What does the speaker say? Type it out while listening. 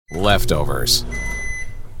leftovers,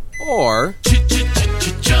 or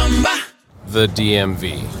the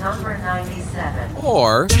DMV, Number 97,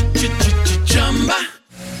 or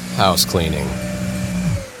house cleaning,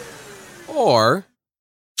 or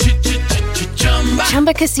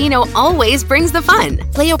Chumba Casino always brings the fun.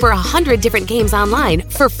 Play over 100 different games online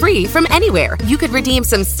for free from anywhere. You could redeem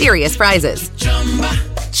some serious prizes.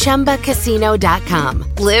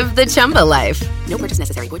 ChumbaCasino.com. Live the Chumba life. No purchase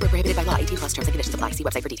necessary. Void where prohibited by law. 18+ terms and conditions apply. See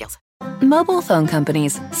website for details. Mobile phone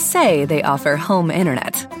companies say they offer home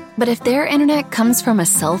internet. But if their internet comes from a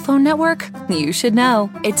cell phone network, you should know.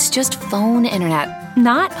 It's just phone internet,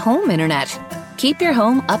 not home internet. Keep your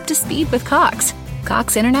home up to speed with Cox.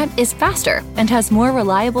 Cox Internet is faster and has more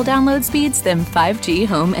reliable download speeds than 5G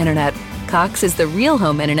home internet. Cox is the real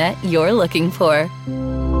home internet you're looking for.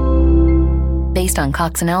 Based on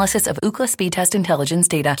Cox analysis of Ookla speed test intelligence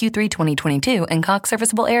data Q3 2022 and Cox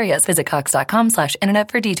serviceable areas, visit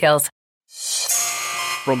cox.com/internet for details.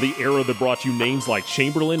 From the era that brought you names like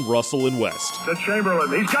Chamberlain, Russell, and West. To Chamberlain,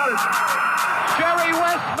 he's got it. Jerry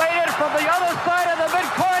West made it from the other side of the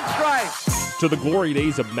midcourt stripe. To the glory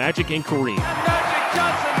days of Magic and Kareem. Magic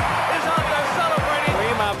Johnson is out there celebrating.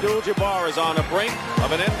 Kareem Abdul-Jabbar is on the brink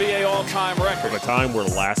of an NBA all-time record. From a time where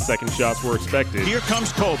last-second shots were expected. Here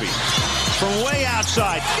comes Kobe from way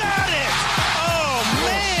outside. Got it! Oh,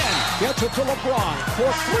 man! Gets it to LeBron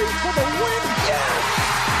for three for the win. Yes!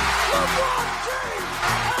 LeBron James!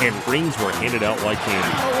 And rings were handed out like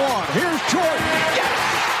candy. Here's Jordan. Yes!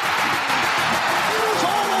 It's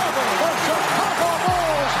all over. The Chicago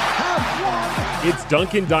Bulls have won. It's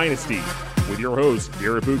Duncan Dynasty with your host,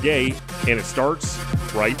 Garrett Bouguet, and it starts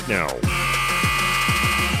right now.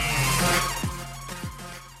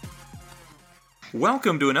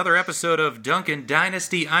 Welcome to another episode of Duncan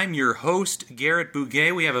Dynasty. I'm your host, Garrett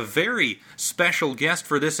Bouguet. We have a very special guest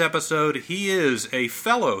for this episode. He is a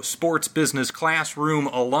fellow sports business classroom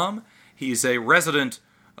alum. He's a resident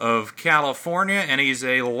of California, and he's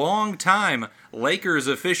a longtime Lakers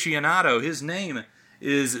aficionado. His name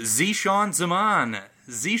is Zeeshawn Zaman.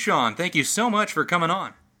 Zeeshawn, thank you so much for coming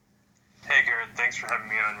on. Hey, Garrett. Thanks for having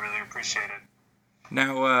me on. Really appreciate it.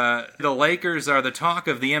 Now, the Lakers are the talk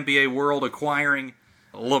of the NBA world, acquiring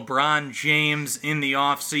LeBron James in the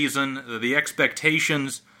offseason. The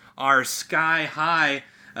expectations are sky high,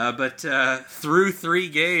 but through 3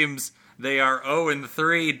 games, they are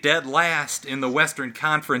 0-3, dead last in the Western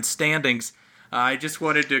Conference standings. I just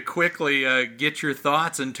wanted to quickly get your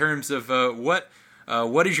thoughts in terms of what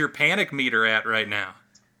is your panic meter at right now?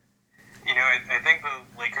 You know, I think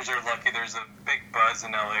the Lakers are lucky. There's a big buzz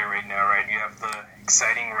in LA right now, right? You have the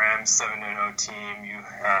exciting Rams 7-0 team. You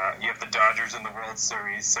have the Dodgers in the World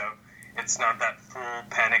Series, so it's not that full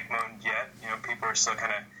panic mode yet. You know, people are still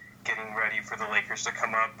kind of getting ready for the Lakers to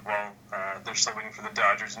come up while they're still waiting for the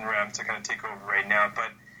Dodgers and Rams to kind of take over right now.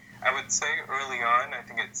 But I would say early on, I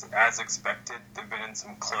think it's as expected. They've been in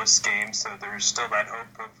some close games, so there's still that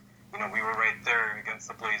hope of, you know, we were right there against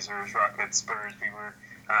the Blazers, Rockets, Spurs. We were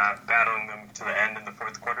battling them to the end in the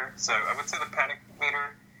fourth quarter. So I would say the panic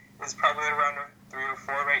meter is probably around 3 or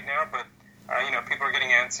 4 right now, but you know, people are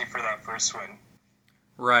getting antsy for that first win.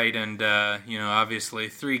 Right, and you know, obviously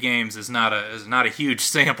 3 games is not a huge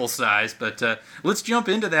sample size, but let's jump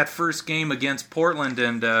into that first game against Portland.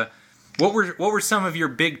 And what were some of your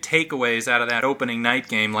big takeaways out of that opening night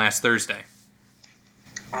game last Thursday?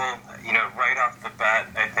 Well, you know, right off the bat,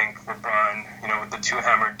 I think LeBron, you know, with the 2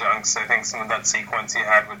 hammer dunks, I think some of that sequence he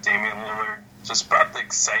had with Damian Lillard just brought the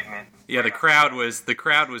excitement. Yeah, the crowd was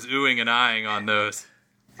oohing and eyeing on those.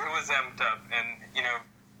 It was amped up, and you know,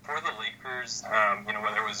 for the Lakers, you know,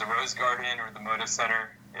 whether it was the Rose Garden or the Moda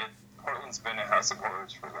Center, Portland's been a house of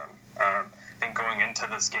horrors for them. I think going into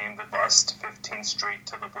this game, they lost 15 straight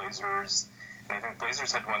to the Blazers, and I think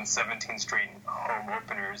Blazers had won 17 straight home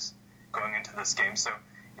openers going into this game. So,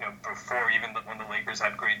 you know, before even when the Lakers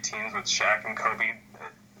had great teams with Shaq and Kobe,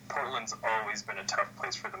 Portland's always been a tough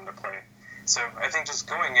place for them to play. So I think just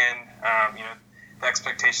going in, you know, the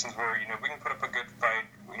expectations were, you know, we can put up a good fight.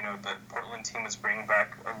 You know, the Portland team was bringing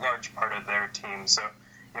back a large part of their team. So,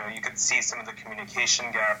 you know, you could see some of the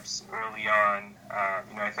communication gaps early on.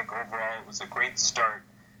 You know, I think overall it was a great start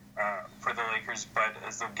for the Lakers. But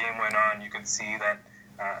as the game went on, you could see that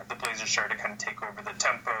the Blazers started to kind of take over the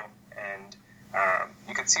tempo. And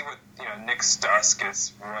you could see what, you know, Nick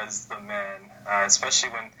Stauskas was the man, especially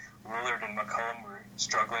when Lillard and McCollum were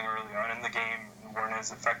struggling early on in the game and weren't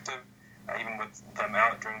as effective. Even with them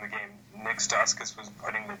out during the game, Nick Stauskas was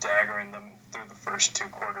putting the dagger in them through the first 2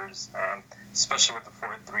 quarters, especially with the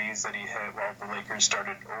 4 threes that he hit while the Lakers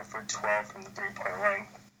started 0 for 12 from the 3-point line.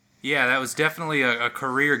 Yeah, that was definitely a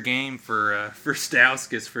career game for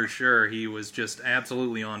Stauskas for sure. He was just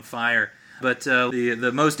absolutely on fire. But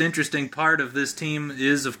the most interesting part of this team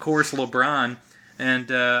is, of course, LeBron.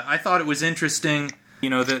 And I thought it was interesting,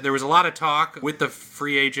 that there was a lot of talk with the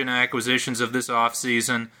free agent acquisitions of this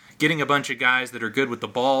offseason, getting a bunch of guys that are good with the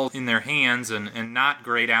ball in their hands and not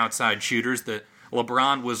great outside shooters, that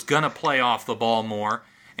LeBron was going to play off the ball more.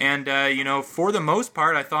 And, for the most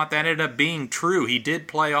part, I thought that ended up being true. He did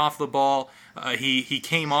play off the ball. He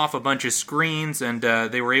came off a bunch of screens, and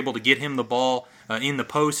they were able to get him the ball in the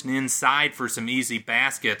post and inside for some easy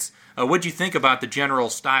baskets. What'd you think about the general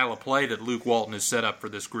style of play that Luke Walton has set up for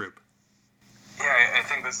this group? Yeah, I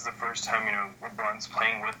think this is the first time, LeBron's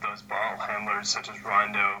playing with those ball handlers such as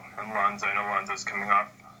Rondo and Lonzo. I know Lonzo's coming off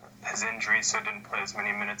his injury, so didn't play as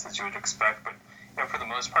many minutes as you would expect, but for the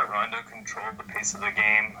most part, Rondo controlled the pace of the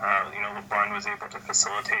game. LeBron was able to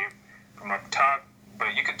facilitate from up top,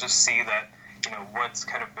 but you could just see that, what's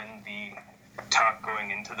kind of been the talk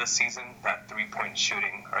going into the season, that three-point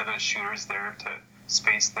shooting. Are those shooters there to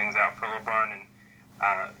space things out for LeBron? And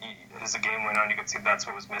as the game went on, you could see that's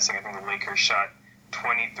what was missing. I think the Lakers shot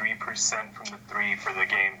 23% from the three for the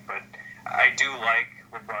game, but I do like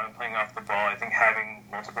LeBron playing off the ball. I think having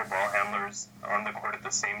multiple ball handlers on the court at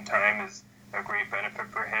the same time is a great benefit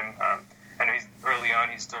for him. I know early on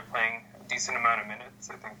he's still playing a decent amount of minutes.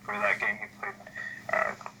 I think for that game he played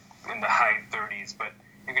in the high 30s, but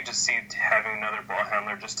you can just see having another ball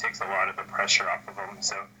handler just takes a lot of the pressure off of him.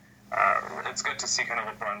 So it's good to see kind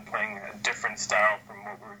of LeBron playing a different style from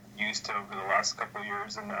what we're used to over the last couple of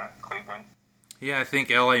years in Cleveland. Yeah, I think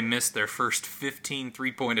LA missed their first 15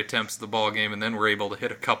 three-point attempts of the ball game, and then were able to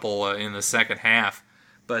hit a couple in the second half.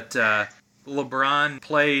 But LeBron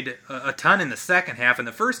played a ton in the second half. In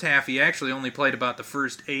the first half, he actually only played about the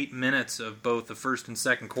first 8 minutes of both the first and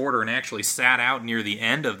second quarter and actually sat out near the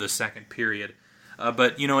end of the second period.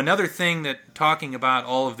 But, another thing that talking about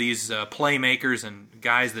all of these playmakers and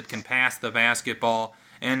guys that can pass the basketball,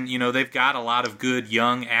 and, they've got a lot of good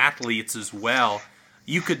young athletes as well.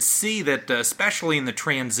 You could see that, especially in the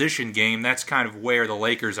transition game, that's kind of where the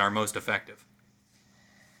Lakers are most effective.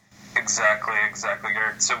 Exactly,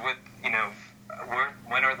 Garrett. So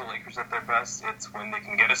when are the Lakers at their best? It's when they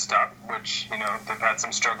can get a stop, which, they've had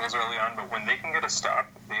some struggles early on, but when they can get a stop,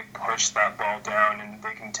 they push that ball down and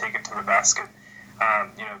they can take it to the basket.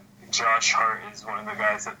 Josh Hart is one of the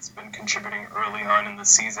guys that's been contributing early on in the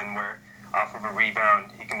season where off of a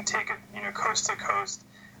rebound, he can take it, coast to coast.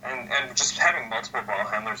 And just having multiple ball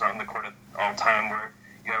handlers on the court at all time where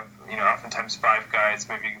you have, oftentimes 5 guys,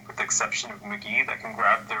 maybe with the exception of McGee, that can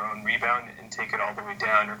grab their own rebound and take it all the way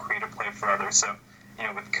down or create a play for others. So,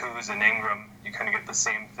 with Kuz and Ingram, you kind of get the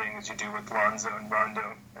same thing as you do with Lonzo and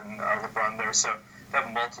Rondo and LeBron there. So they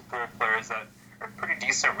have multiple players that are pretty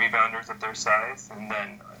decent rebounders at their size, and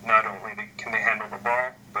then not only can they handle the ball,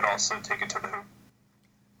 but also take it to the hoop.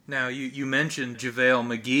 Now, you mentioned JaVale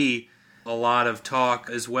McGee. A lot of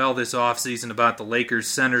talk as well this offseason about the Lakers'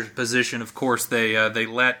 center position. Of course, they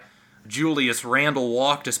let Julius Randle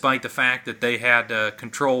walk despite the fact that they had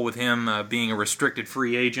control with him being a restricted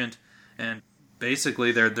free agent. And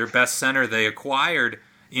basically their best center they acquired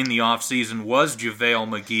in the offseason was JaVale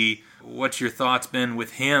McGee. What's your thoughts been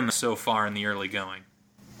with him so far in the early going?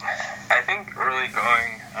 I think early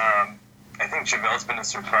going, I think JaVale's been a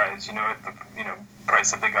surprise. At the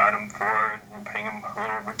price that they got him for, and paying him a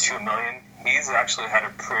little over $2 million. He's actually had a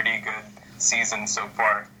pretty good season so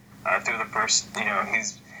far. Through the first,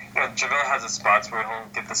 JaVale has his spots where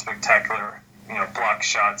he'll get the spectacular, block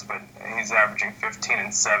shots, but he's averaging 15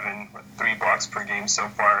 and 7 with 3 blocks per game so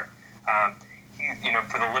far.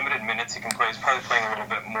 For the limited minutes he can play, he's probably playing a little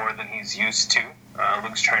bit more than he's used to.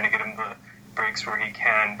 Luke's trying to get him the breaks where he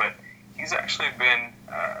can, but he's actually been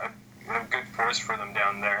a good force for them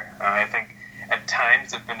down there. I think at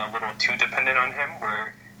times they've been a little too dependent on him,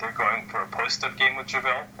 where they're going for a post-up game with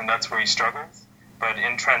JaVale, and that's where he struggles. But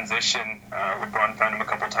in transition, LeBron found him a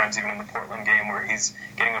couple times, even in the Portland game, where he's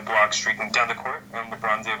getting a block streaking down the court, and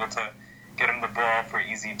LeBron's able to get him the ball for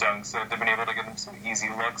easy dunks. So they've been able to get him some easy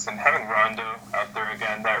looks, and having Rondo out there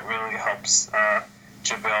again, that really helps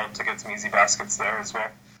JaVale to get some easy baskets there as well.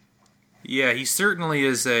 Yeah, he certainly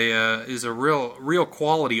is a real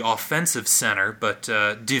quality offensive center, but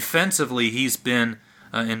defensively he's been,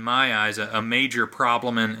 in my eyes, a major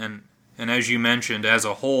problem. And as you mentioned, as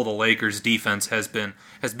a whole, the Lakers' defense has been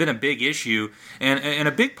a big issue, and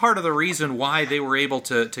a big part of the reason why they were able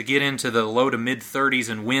to get into the low to mid 30s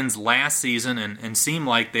and wins last season and seem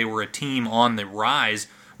like they were a team on the rise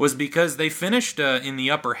was because they finished in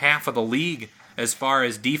the upper half of the league as far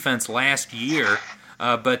as defense last year.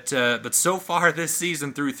 But so far this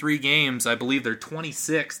season through 3 games, I believe they're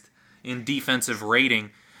 26th in defensive rating.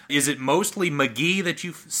 Is it mostly McGee that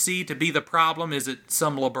you see to be the problem? Is it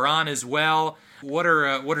some LeBron as well? What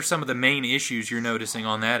are some of the main issues you're noticing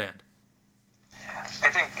on that end? I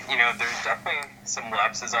think, there's definitely some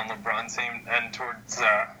lapses on LeBron's end towards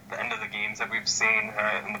the end of the games that we've seen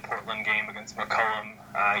in the Portland game against McCollum.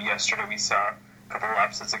 Yesterday we saw a couple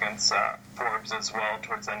lapses against Forbes as well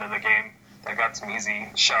towards the end of the game. That got some easy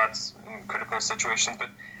shots in critical situations. But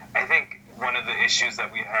I think one of the issues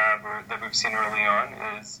that we have, or that we've seen early on,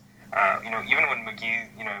 is, even when McGee,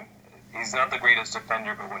 he's not the greatest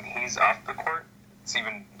defender, but when he's off the court, it's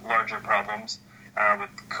even larger problems. With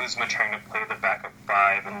Kuzma trying to play the backup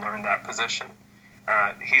 5 and learn that position.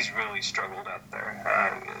 He's really struggled out there.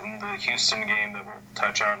 In the Houston game that we'll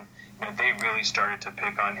touch on, they really started to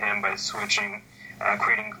pick on him by switching,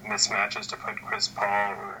 creating mismatches to put Chris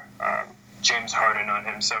Paul or James Harden on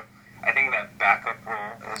him. So I think that backup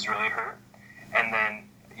role has really hurt. And then,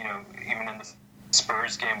 even in the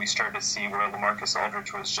Spurs game, we started to see where LaMarcus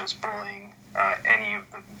Aldridge was just bullying any of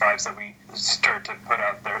the 5s that we started to put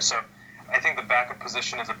out there. So I think the backup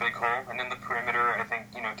position is a big hole, and in the perimeter, I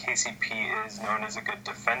think, KCP is known as a good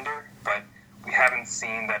defender, but we haven't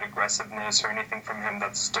seen that aggressiveness or anything from him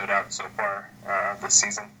that stood out so far this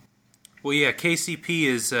season. Well, yeah, KCP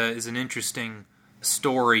is an interesting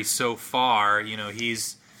story so far.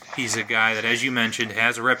 He's a guy that, as you mentioned,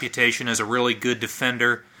 has a reputation as a really good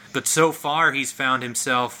defender, but so far he's found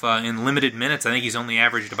himself in limited minutes. I think he's only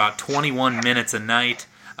averaged about 21 minutes a night.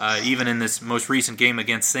 Even in this most recent game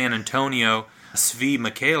against San Antonio, Svi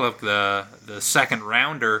Mikhailuk, the second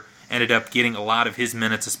rounder, ended up getting a lot of his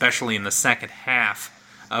minutes, especially in the second half.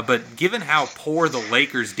 But given how poor the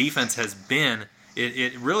Lakers' defense has been,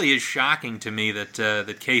 it really is shocking to me that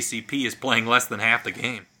KCP is playing less than half the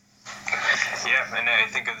game. Yeah, and I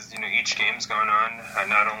think as each game's gone on,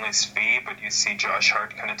 not only Svi, but you see Josh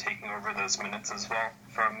Hart kind of taking over those minutes as well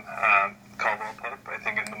from Caldwell Pope. I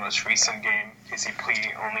think in the most recent game,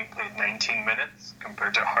 KCP only played 19 minutes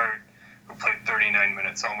compared to Hart, who played 39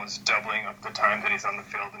 minutes, almost doubling up the time that he's on the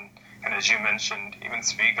field. And as you mentioned, even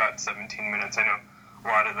Svi got 17 minutes. I know a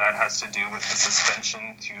lot of that has to do with the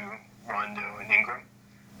suspension to Rondo and Ingram.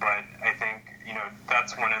 But I think,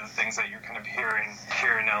 that's one of the things that you're kind of hearing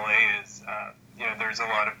here in LA is, there's a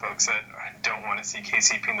lot of folks that don't want to see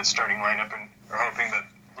KCP in the starting lineup and are hoping that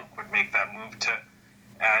Luke would make that move to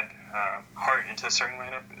add Hart into the starting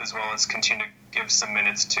lineup, as well as continue to give some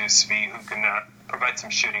minutes to Svi, who can provide some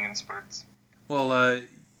shooting in spurts. Well,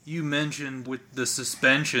 you mentioned with the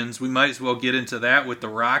suspensions, we might as well get into that with the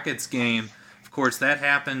Rockets game. Of course, that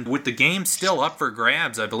happened with the game still up for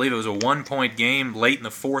grabs. I believe it was a 1-point game late in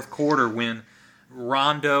the fourth quarter when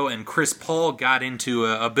Rondo and Chris Paul got into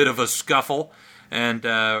a bit of a scuffle. And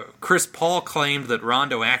Chris Paul claimed that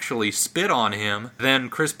Rondo actually spit on him. Then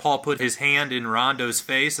Chris Paul put his hand in Rondo's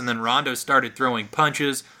face, and then Rondo started throwing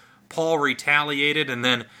punches. Paul retaliated, and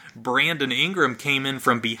then Brandon Ingram came in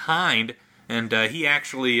from behind, and he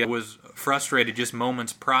actually was frustrated just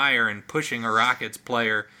moments prior and pushing a Rockets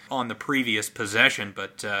player on the previous possession.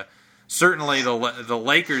 But certainly the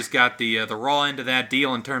Lakers got the raw end of that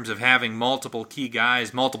deal in terms of having multiple key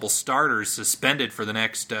guys, multiple starters suspended for the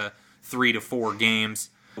next 3 to 4 games.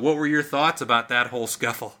 What were your thoughts about that whole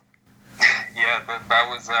scuffle? Yeah, that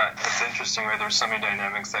was it's interesting, right? There's so many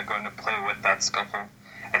dynamics that go into play with that scuffle.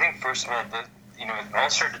 I think first of all, it all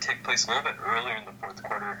started to take place a little bit earlier in the fourth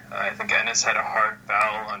quarter. I think Ennis had a hard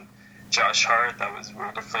foul on Josh Hart that was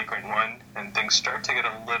ruled a flagrant one, and things started to get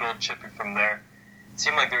a little chippy from there. It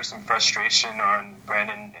seemed like there was some frustration on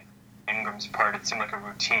Brandon Ingram's part. It seemed like a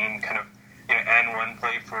routine kind of and one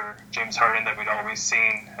play for James Harden that we'd always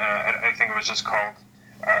seen. I think it was just called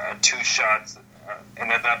 2 shots.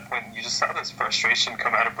 And at that point, you just saw this frustration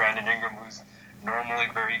come out of Brandon Ingram, who's normally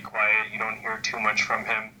very quiet. You don't hear too much from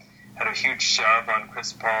him. Had a huge shove on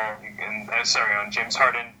Chris Paul, on James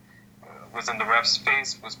Harden. Was in the ref's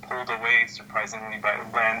face, was pulled away, surprisingly, by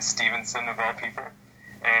Lance Stevenson, of all people.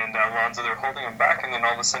 And Lonzo, they're holding him back, and then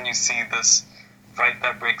all of a sudden you see this fight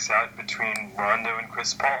that breaks out between Rondo and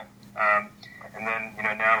Chris Paul. And then,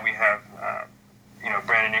 now we have,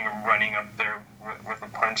 Brandon Ingram running up there with a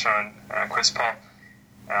punch on Chris Paul.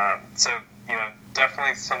 So,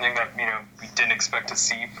 definitely something that, we didn't expect to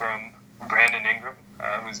see from Brandon Ingram,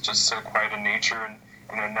 who's just so quiet in nature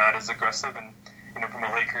and, not as aggressive. And, from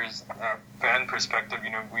a Lakers fan perspective,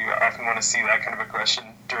 we often want to see that kind of aggression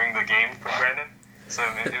during the game from Brandon. So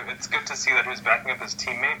it's good to see that he was backing up his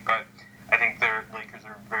teammate, but I think the Lakers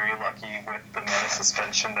are very lucky with the amount of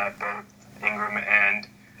suspension that both Ingram and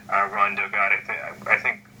Rondo got. I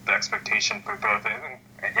think the expectation for both. I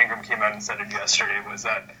think Ingram came out and said it yesterday, was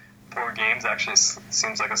that 4 games actually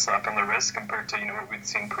seems like a slap on the wrist compared to what we'd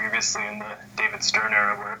seen previously in the David Stern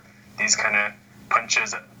era, where these kind of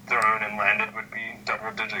punches thrown and landed would be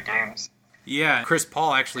double-digit games. Yeah, Chris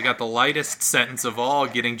Paul actually got the lightest sentence of all,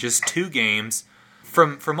 getting just 2 games.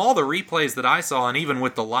 From all the replays that I saw, and even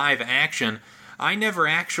with the live action, I never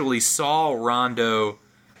actually saw Rondo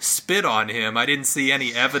spit on him. I didn't see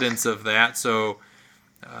any evidence of that, so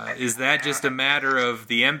is that just a matter of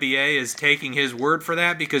the NBA is taking his word for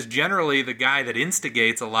that? Because generally the guy that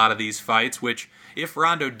instigates a lot of these fights, which if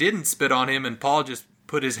Rondo didn't spit on him and Paul just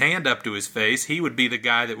put his hand up to his face, he would be the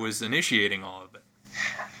guy that was initiating all of it.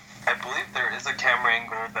 I believe there is a camera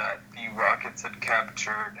angle that the Rockets had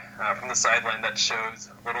captured from the sideline that shows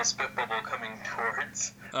a little spit bubble coming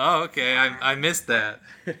towards. Oh, okay. I missed that.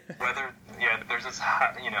 There's this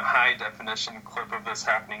high definition clip of this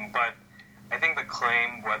happening, but I think the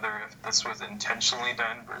claim whether if this was intentionally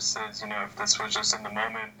done versus if this was just in the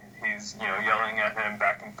moment, he's yelling at him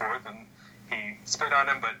back and forth and he spit on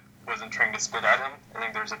him but wasn't trying to spit at him. I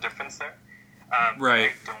think there's a difference there.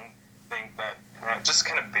 Right. I don't think that just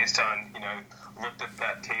kind of based on looked at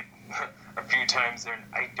that tape a few times there, and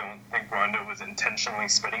I don't think Rondo was intentionally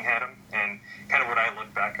spitting at him. And kind of what I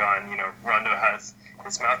look back on, Rondo has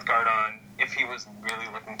his mouth guard on. If he was really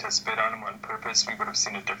looking to spit on him on purpose, we would have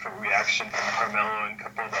seen a different reaction from Carmelo and a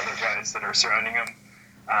couple of other guys that are surrounding him.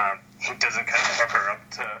 He doesn't kind of cover up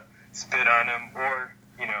to spit on him, or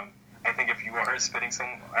I think if you are spitting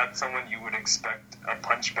at someone, you would expect a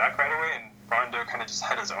punch back right away, and Rondo kind of just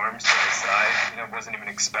had his arms to the side, wasn't even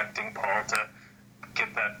expecting Paul to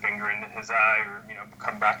get that finger into his eye or,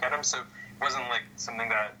 come back at him. So it wasn't like something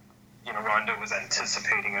that, Rondo was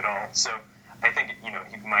anticipating at all. So I think,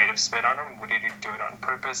 he might have spit on him. Would he do it on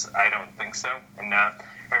purpose? I don't think so. And I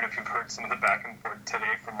don't know if you've heard some of the back and forth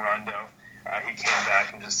today from Rondo. He came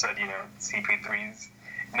back and just said, CP3's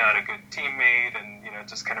not a good teammate, and,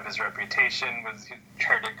 just kind of his reputation was, he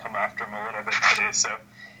tried to come after him a little bit today. So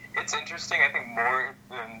it's interesting. I think more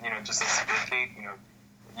than, just a spit.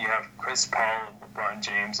 You have Chris Paul and LeBron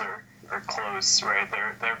James are close, right?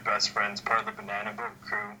 They're best friends, part of the Banana Boat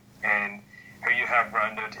crew. And here you have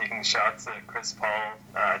Rondo taking shots at Chris Paul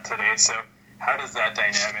today. So how does that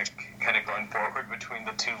dynamic kind of going forward between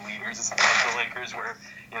the two leaders of the Lakers, where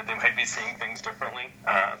they might be seeing things differently?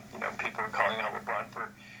 People are calling out LeBron for,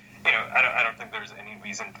 I don't think there's any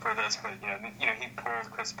reason for this, but he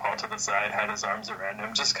pulled Chris Paul to the side, had his arms around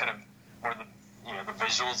him, just kind of more the the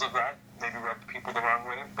visuals of that maybe rubbed people the wrong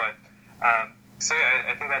way. But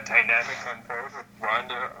I think that dynamic going forward with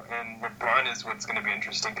Rondo and LeBron is what's going to be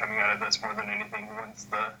interesting coming out of this more than anything once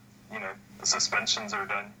the suspensions are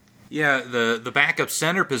done. Yeah, the backup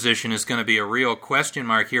center position is going to be a real question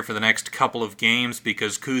mark here for the next couple of games,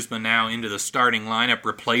 because Kuzma now into the starting lineup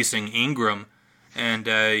replacing Ingram. And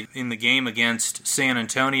in the game against San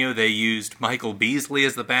Antonio, they used Michael Beasley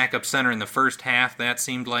as the backup center in the first half. That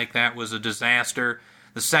seemed like that was a disaster.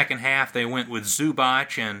 The second half, they went with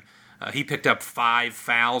Zubac, and he picked up 5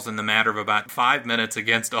 fouls in the matter of about 5 minutes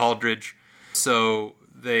against Aldridge. So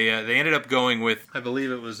they ended up going with, I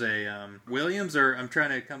believe it was a Williams, or I'm trying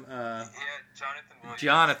to come...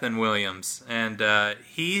 Jonathan Williams. And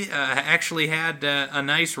he actually had a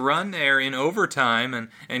nice run there in overtime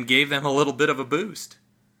and gave them a little bit of a boost.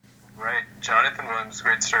 Right. Jonathan Williams,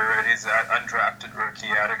 great story, right? He's an undrafted rookie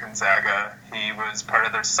out of Gonzaga. He was part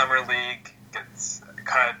of their summer league, gets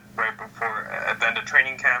cut right before, at the end of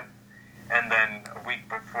training camp. And then a week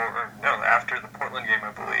after the Portland game,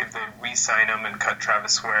 I believe, they re-sign him and cut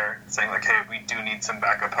Travis Ware, saying like, hey, we do need some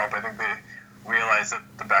backup help. I think they realized that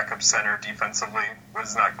the backup center defensively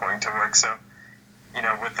was not going to work. So,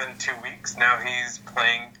 within 2 weeks, now he's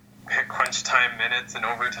playing crunch time minutes and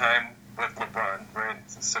overtime with LeBron, right?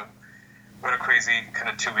 So what a crazy kind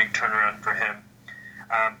of 2-week turnaround for him.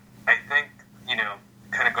 I think,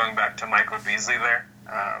 kind of going back to Michael Beasley there,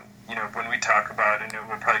 when we talk about, and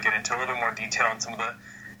we'll probably get into a little more detail on some of the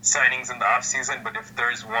signings in the offseason, but if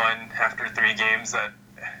there's one after 3 games that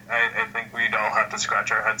I think we'd all have to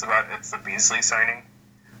scratch our heads about, it's the Beasley signing.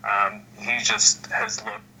 He just has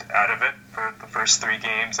looked out of it for the first 3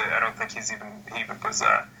 games. I don't think he even was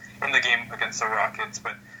in the game against the Rockets,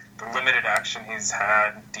 but the limited action he's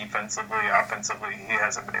had defensively, offensively, he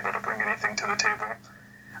hasn't been able to bring anything to the table.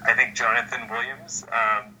 I think Jonathan Williams,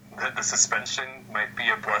 the suspension might be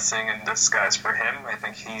a blessing in disguise for him. I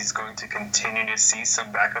think he's going to continue to see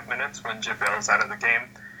some backup minutes when JaVale's out of the game.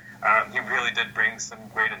 He really did bring some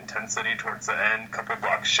great intensity towards the end, a couple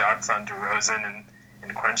block shots on DeRozan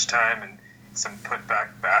in crunch time, and some putback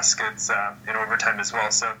baskets in overtime as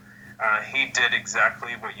well. So He did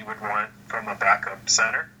exactly what you would want from a backup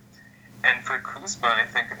center. And for Kuzma, I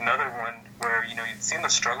think another one where, you'd seen the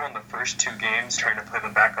struggle in the first two games trying to play the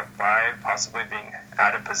backup five, possibly being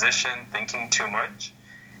out of position, thinking too much.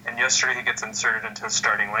 And yesterday he gets inserted into the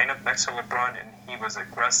starting lineup next to LeBron, and he was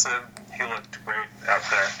aggressive. He looked great out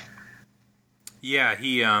there. Yeah,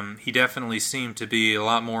 he definitely seemed to be a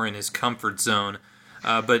lot more in his comfort zone.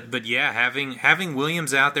 But yeah, having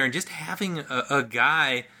Williams out there and just having a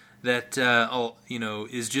guy that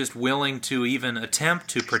is just willing to even attempt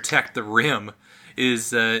to protect the rim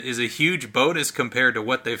is a huge bonus compared to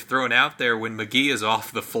what they've thrown out there when McGee is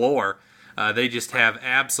off the floor. They just have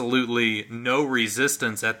absolutely no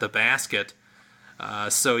resistance at the basket.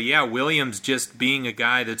 So yeah, Williams just being a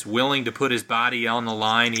guy that's willing to put his body on the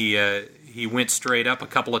line. He went straight up a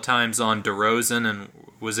couple of times on DeRozan and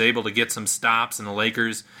was able to get some stops. And the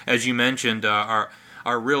Lakers, as you mentioned, are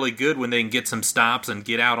really good when they can get some stops and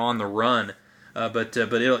get out on the run. But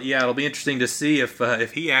it'll be interesting to see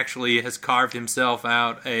if he actually has carved himself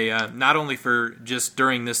out not only for just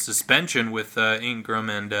during this suspension with Ingram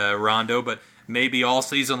and Rondo, but maybe all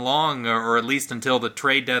season long, or at least until the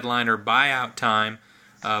trade deadline or buyout time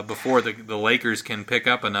before the Lakers can pick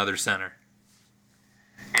up another center.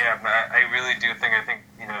 Yeah, I really do think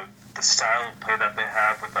the style of play that they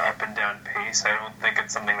have with the up and down pace, I don't think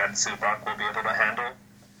it's something that Zubac will be able to handle.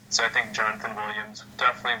 So I think Jonathan Williams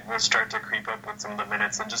definitely will start to creep up with some of the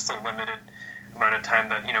minutes and just the limited amount of time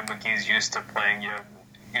that McGee's used to playing.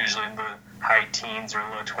 Usually in the high teens or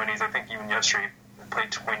low 20s. I think even yesterday he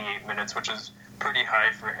played 28 minutes, which is pretty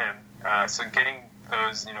high for him. So getting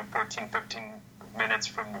those 14, 15 minutes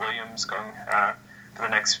from Williams going for the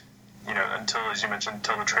next until, as you mentioned,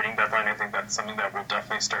 until the trading deadline, I think that's something that we'll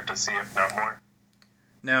definitely start to see, if not more.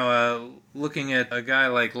 Now, looking at a guy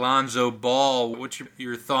like Lonzo Ball, what's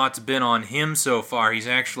your thoughts been on him so far? He's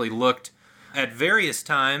actually looked at various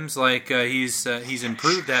times like he's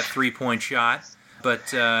improved that three-point shot, but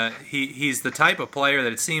he's the type of player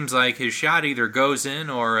that it seems like his shot either goes in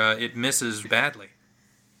or it misses badly.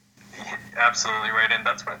 Absolutely right, and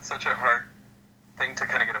that's why it's such a hard thing to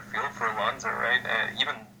kind of get a feel for Lonzo, right?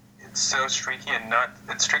 Even it's so streaky, and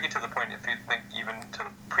it's streaky to the point, if you think even to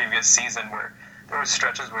the previous season, where there were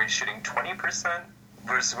stretches where he's shooting 20%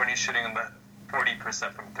 versus when he's shooting in the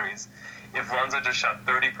 40% from threes. If Lonzo just shot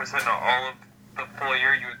 30% all of the full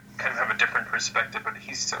year, you would kind of have a different perspective, but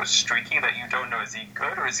he's so streaky that you don't know, is he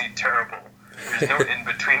good or is he terrible? There's no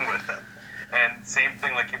in-between with him. And same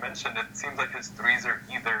thing, like you mentioned, it seems like his threes are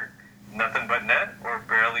either nothing but net or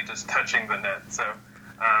barely just touching the net. So,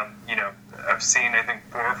 I've seen, I think,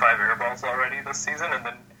 4 or 5 air balls already this season, and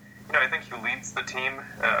then, I think he leads the team,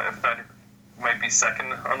 if not, might be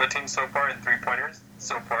second on the team so far in three-pointers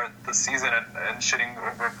so far this season, and shooting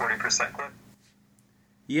over a 40% clip.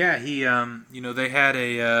 Yeah, he, they had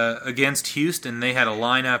against Houston, they had a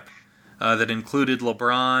lineup that included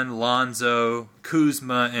LeBron, Lonzo,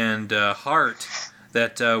 Kuzma, and Hart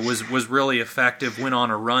that was really effective, went on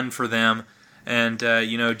a run for them. And,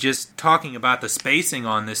 just talking about the spacing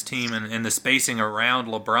on this team and the spacing around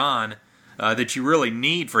LeBron that you really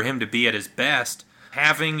need for him to be at his best.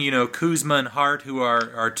 Having, Kuzma and Hart, who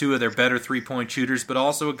are two of their better three-point shooters, but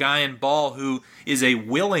also a guy in Ball who is a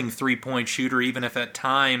willing three-point shooter, even if at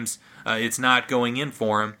times it's not going in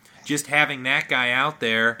for him. Just having that guy out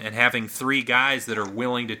there and having 3 guys that are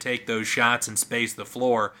willing to take those shots and space the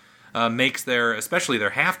floor makes especially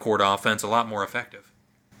their half-court offense a lot more effective.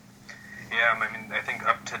 Yeah, I think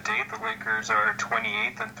up to date, the Lakers are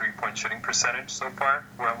 28th in three-point shooting percentage so far,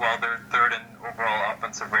 while they're 3rd in overall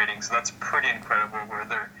offensive rating. So that's pretty incredible. Where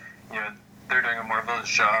they're doing a marvelous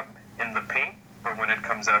job in the paint, but when it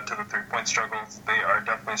comes out to the three-point struggles, they are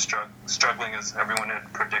definitely struggling, as everyone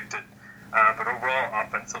had predicted. But overall,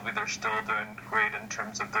 offensively, they're still doing great in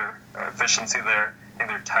terms of their efficiency there. I think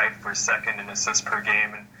they're tied for 2nd in assists per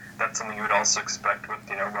game, and that's something you would also expect with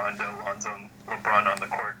Rondo, Lonzo, and LeBron on the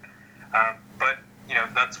court. But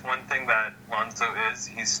that's one thing that Lonzo is.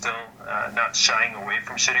 He's still not shying away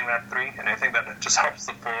from shooting that three, and I think that it just helps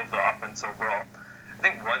the flow of the offense overall. I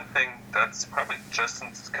think one thing that's probably just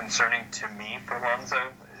as concerning to me for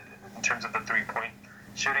Lonzo in terms of the three-point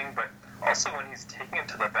shooting, but also when he's taking it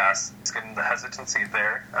to the basket and the hesitancy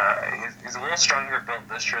there. He's a little stronger built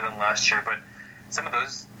this year than last year, but some of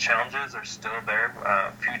those challenges are still there.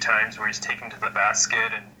 A few times where he's taken to the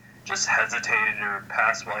basket and just hesitated or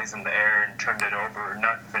passed while he's in the air and turned it over, or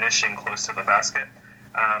not finishing close to the basket.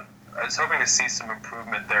 I was hoping to see some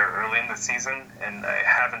improvement there early in the season, and I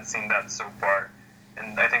haven't seen that so far.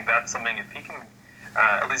 And I think that's something, if he can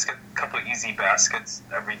at least get a couple of easy baskets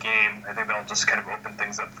every game, I think that'll just kind of open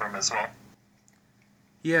things up for him as well.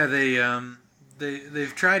 Yeah,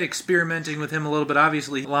 they've tried experimenting with him a little bit.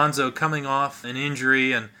 Obviously, Lonzo coming off an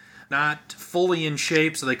injury and not fully in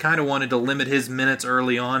shape, so they kind of wanted to limit his minutes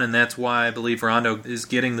early on, and that's why I believe Rondo is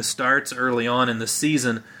getting the starts early on in the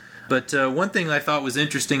season. But one thing I thought was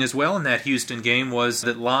interesting as well in that Houston game was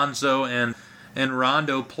that Lonzo and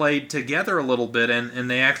Rondo played together a little bit, and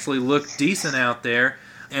they actually looked decent out there.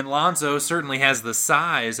 And Lonzo certainly has the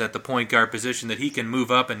size at the point guard position that he can move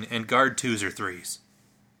up and guard twos or threes.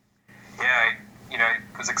 Yeah,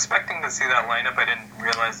 I was expecting to see that lineup. I didn't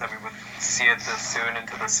realize that we would see it this soon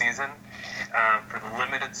into the season. For the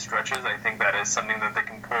limited stretches, I think that is something that they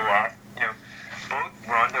can pull off. Both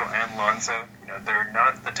Rondo and Lonzo, they're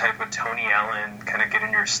not the type of Tony Allen kind of get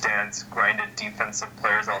in your stance, grinded defensive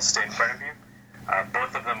players all stay in front of you.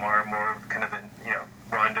 Both of them are more kind of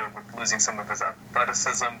Rondo losing some of his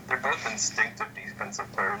athleticism. They're both instinctive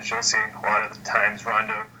defensive players. You'll see a lot of the times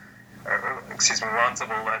Lonzo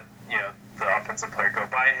will let the offensive player go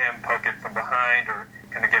by him, poke it from behind, or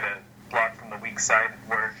kind of get a block from the weak side,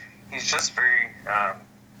 where he's just very,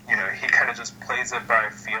 he kind of just plays it by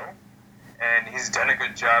feel. And he's done a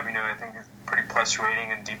good job. I think he's pretty plus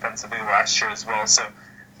rating and defensively last year as well. So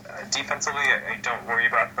defensively, I don't worry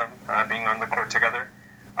about them being on the court together.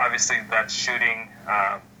 Obviously, that shooting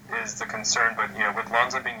is the concern, but with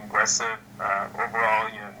Lonzo being aggressive overall,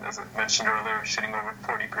 as I mentioned earlier, shooting over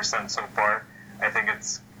 40% so far, I think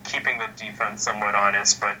it's keeping the defense somewhat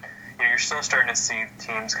honest. But you're still starting to see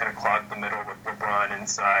teams kind of clog the middle with LeBron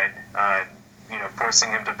inside, forcing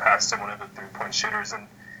him to pass to one of the three-point shooters. And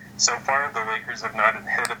so far, the Lakers have not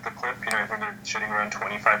hit at the clip. I think they're shooting around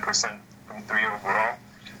 25% from three overall.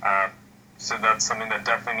 So that's something that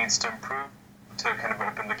definitely needs to improve to kind of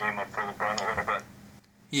open the game up for LeBron a little bit.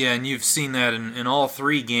 Yeah, and you've seen that in all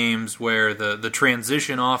three games where the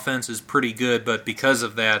transition offense is pretty good, but because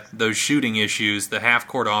of those shooting issues, the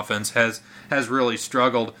half-court offense has really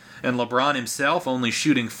struggled. And LeBron himself only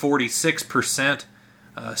shooting 46%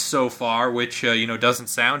 so far, which doesn't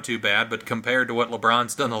sound too bad, but compared to what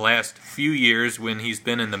LeBron's done the last few years when he's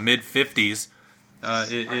been in the mid-50s,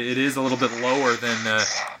 it is a little bit lower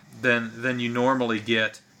than you normally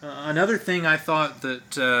get. Another thing I thought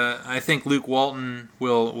that I think Luke Walton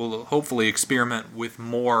will hopefully experiment with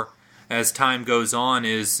more as time goes on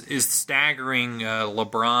is staggering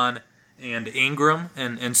LeBron and Ingram,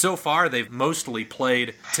 and so far they've mostly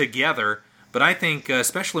played together. But I think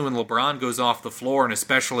especially when LeBron goes off the floor, and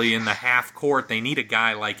especially in the half court, they need a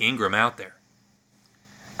guy like Ingram out there.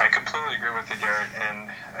 I completely agree with you, Garrett, and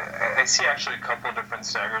I see actually a couple of different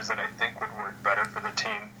staggers that I think would work better for the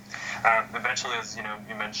team. Eventually, as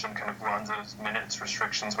you mentioned, kind of Lonzo's minutes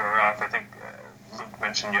restrictions were off. I think Luke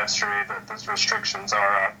mentioned yesterday that those restrictions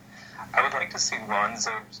are off. I would like to see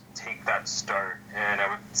Lonzo take that start, and I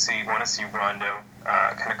would want to see Rondo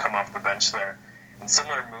kind of come off the bench there. And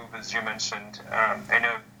similar move, as you mentioned, I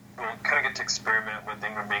know we'll kind of get to experiment with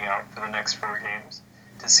Ingram being out for the next 4 games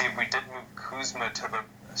to see if we did move Kuzma to the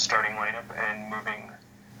starting lineup and moving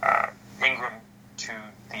Ingram to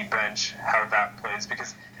the bench, how that plays.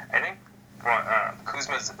 Because I think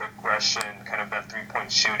Kuzma's aggression, kind of that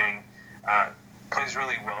three-point shooting, plays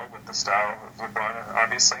really well with the style of LeBron,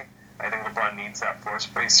 obviously. I think LeBron needs that floor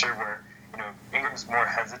spacer where, Ingram's more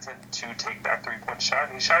hesitant to take that three-point shot.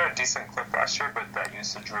 He shot at a decent clip last year, but that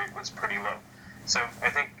usage rate was pretty low. So I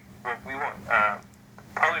think what we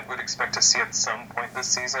probably would expect to see at some point this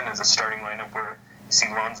season is a starting lineup where you see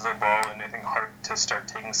Lonzo Ball, and I think Hart to start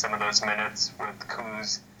taking some of those minutes with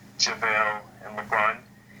Kuz, JaVale, and LeBron.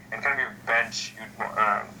 And kind of your bench, you'd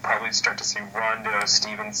probably start to see Rondo,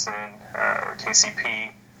 Stevenson, or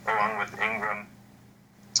KCP, along with Ingram.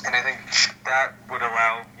 And I think that would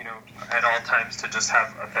allow, at all times to just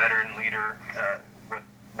have a veteran leader with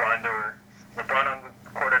Rondo or LeBron on the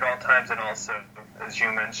court at all times, and also, as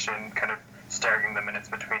you mentioned, kind of staggering the minutes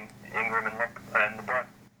between Ingram and LeBron.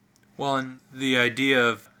 Well, and the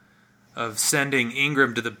idea of sending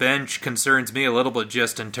Ingram to the bench concerns me a little bit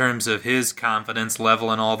just in terms of his confidence level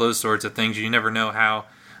and all those sorts of things. You never know how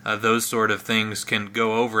those sort of things can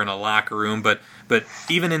go over in a locker room, but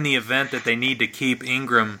even in the event that they need to keep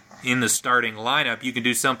Ingram in the starting lineup, you can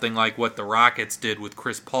do something like what the Rockets did with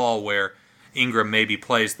Chris Paul, where Ingram maybe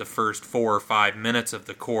plays the first 4 or 5 minutes of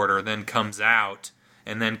the quarter, then comes out,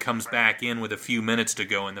 and then comes back in with a few minutes to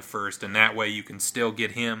go in the first, and that way you can still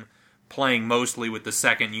get him playing mostly with the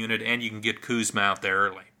second unit, and you can get Kuzma out there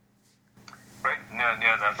early. Right,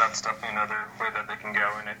 yeah, that's definitely another way that they can go,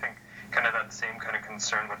 and I think kind of that same kind of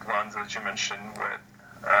concern with Lonzo, as you mentioned, with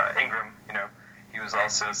Ingram. He was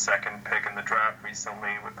also a second pick in the draft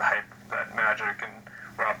recently with the hype that Magic and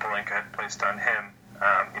Rob Pelinka had placed on him.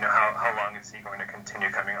 How long is he going to continue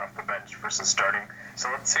coming off the bench versus starting? So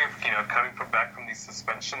let's see if, coming back from these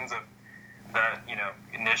suspensions, that,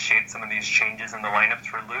 initiates some of these changes in the lineups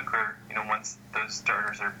for Luke, or, once those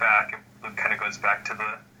starters are back, if Luke kind of goes back to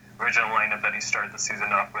the original lineup that he started the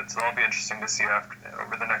season off with. So that'll be interesting to see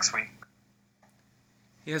over the next week.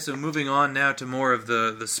 Yeah, so moving on now to more of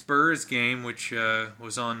the Spurs game, which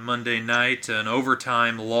was on Monday night, an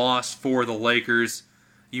overtime loss for the Lakers.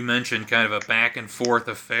 You mentioned kind of a back-and-forth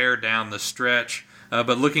affair down the stretch.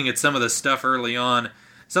 But looking at some of the stuff early on,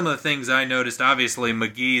 some of the things I noticed, obviously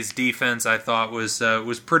McGee's defense I thought was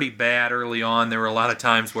pretty bad early on. There were a lot of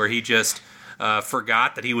times where he just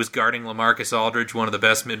forgot that he was guarding LaMarcus Aldridge, one of the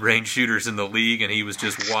best mid-range shooters in the league, and he was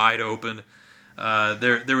just wide open.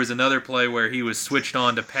 There was another play where he was switched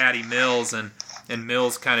on to Patty Mills, and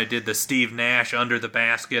Mills kind of did the Steve Nash under the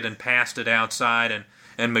basket and passed it outside,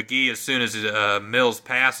 and McGee, as soon as Mills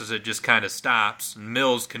passes it, just kind of stops. And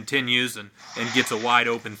Mills continues and gets a wide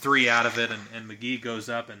open three out of it, and McGee goes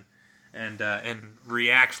up and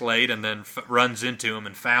reacts late and then runs into him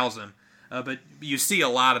and fouls him. But you see a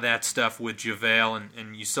lot of that stuff with JaVale,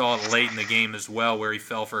 and you saw it late in the game as well, where he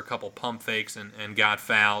fell for a couple pump fakes and got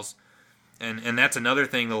fouls. And that's another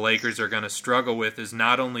thing the Lakers are going to struggle with, is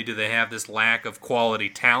not only do they have this lack of quality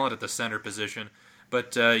talent at the center position,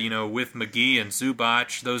 but, with McGee and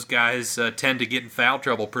Zubac, those guys tend to get in foul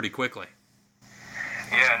trouble pretty quickly.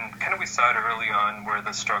 Yeah, and kind of we saw it early on where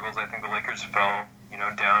the struggles, I think the Lakers fell,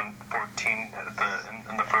 down 14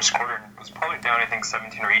 in the first quarter, and was probably down, I think,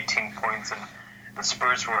 17 or 18 points, and the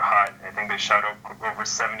Spurs were hot. I think they shot over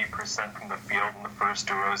 70% from the field in the first.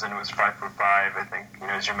 DeRozan was 5 for 5. I think,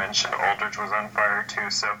 as you mentioned, Aldridge was on fire too.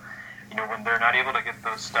 So, when they're not able to get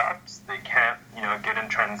those stops, they can't, get in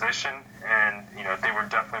transition. And, they were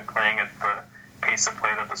definitely playing at the pace of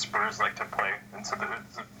play that the Spurs like to play. And so there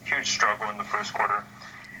was a huge struggle in the first quarter.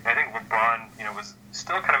 And I think LeBron, was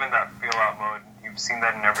still kind of in that feel-out mode. You've seen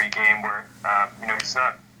that in every game where, he's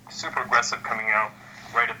not super aggressive coming out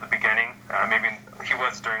right at the beginning. Maybe he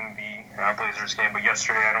was during the Blazers game, but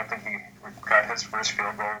yesterday I don't think he got his first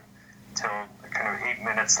field goal till kind of 8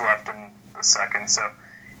 minutes left in the second. So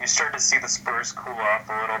you start to see the Spurs cool off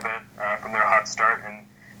a little bit from their hot start, and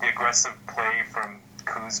the aggressive play from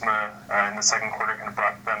Kuzma in the second quarter kind of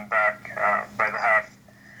brought them back by the half.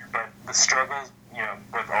 But the struggles,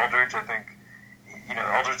 with Aldridge, I think,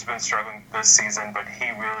 Aldridge's been struggling this season, but he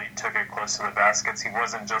really took it close to the baskets. He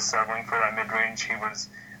wasn't just settling for that mid-range. He was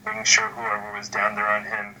making sure whoever was down there on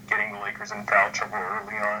him, getting the Lakers in foul trouble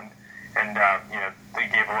early on. And, they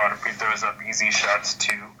gave a lot of free throws up, easy shots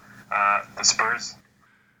to the Spurs.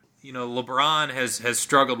 LeBron has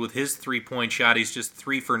struggled with his three-point shot. He's just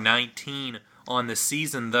 3 for 19 on the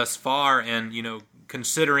season thus far, and,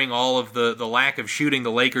 considering all of the lack of shooting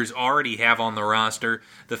the Lakers already have on the roster,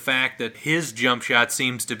 the fact that his jump shot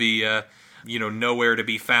seems to be, nowhere to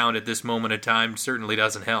be found at this moment in time certainly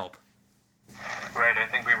doesn't help. Right, I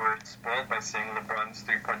think we were spoiled by seeing LeBron's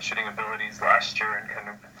three-point shooting abilities last year and kind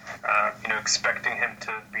of, expecting him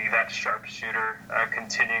to be that sharp shooter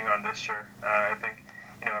continuing on this year. I think,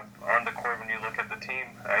 on the court when you look at the team,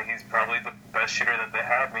 he's probably the best shooter that they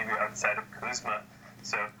have, maybe outside of Kuzma.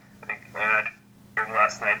 So I think during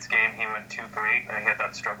last night's game, he went 2 for 8, and he had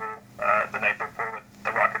that struggle the night before with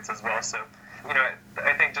the Rockets as well. So,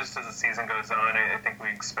 I think just as the season goes on, I think we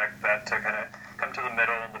expect that to kind of come to the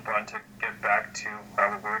middle and LeBron to get back to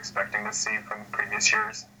what we're expecting to see from previous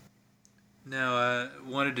years. Now, I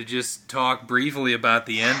wanted to just talk briefly about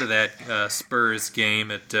the end of that Spurs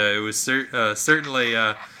game. It was certainly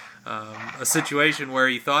a situation where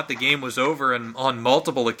you thought the game was over, and on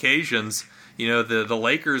multiple occasions, the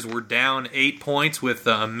Lakers were down 8 points with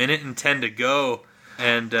 1 minute and 10 to go,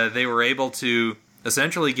 and they were able to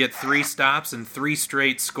essentially get 3 stops and 3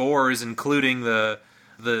 straight scores, including the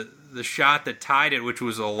shot that tied it, which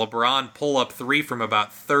was a LeBron pull-up 3 from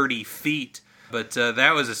about 30 feet. But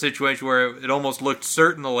that was a situation where it almost looked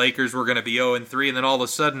certain the Lakers were going to be 0-3, and then all of a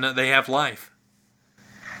sudden they have life.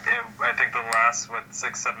 Yeah, I think the last,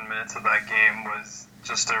 6-7 minutes of that game was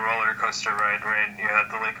just a roller coaster ride, right? You had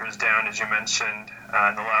the Lakers down, as you mentioned,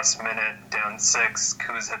 in the last minute, down 6.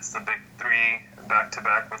 Kuz hits the big 3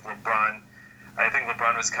 back-to-back with LeBron. I think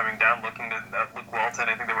LeBron was coming down looking at Luke Walton.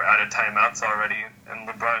 I think they were out of timeouts already, and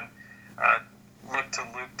LeBron looked to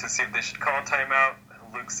Luke to see if they should call a timeout.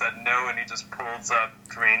 Luke said no, and he just pulls up,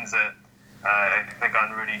 drains it, I think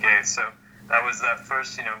on Rudy Gay. So that was that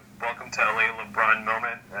first, welcome to LA LeBron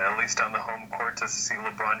moment, at least on the home court, to see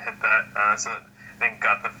LeBron hit that. So I think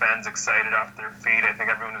got the fans excited off their feet. I think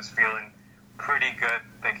everyone was feeling pretty good,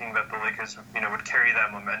 thinking that the Lakers, would carry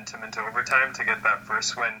that momentum into overtime to get that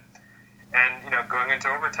first win. And, going into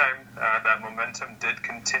overtime, that momentum did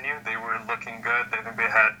continue. They were looking good. I think they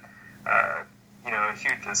had, a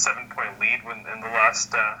huge 7-point lead in the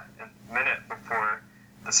last minute before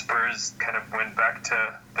the Spurs kind of went back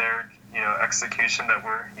to their, execution that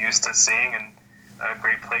we're used to seeing, and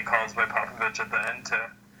great play calls by Popovich at the end to,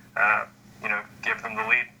 give them the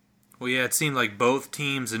lead. Well, yeah, it seemed like both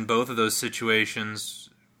teams in both of those situations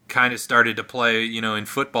kind of started to play, in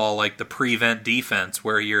football, like the prevent defense,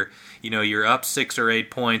 where you're up 6 or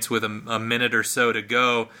 8 points with a minute or so to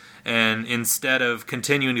go, and instead of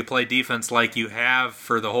continuing to play defense like you have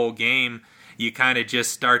for the whole game, you kind of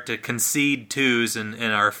just start to concede twos and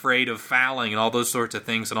are afraid of fouling and all those sorts of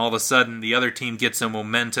things, and all of a sudden the other team gets some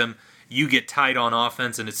momentum, you get tight on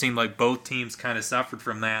offense, and it seemed like both teams kind of suffered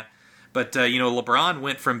from that. But, LeBron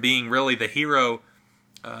went from being really the hero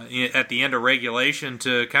at the end of regulation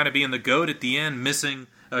to kind of being the GOAT at the end, missing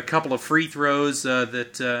a couple of free throws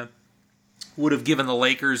that would have given the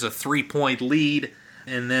Lakers a 3-point lead,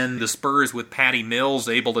 and then the Spurs with Patty Mills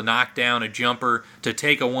able to knock down a jumper to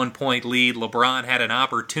take a 1-point lead. LeBron had an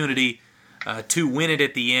opportunity to win it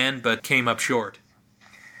at the end, but came up short.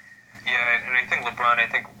 Yeah, and I think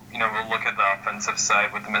LeBron, we'll look at the offensive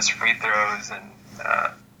side with the missed free throws and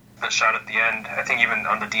the shot at the end. I think even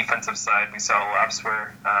on the defensive side, we saw lapse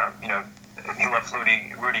where, he left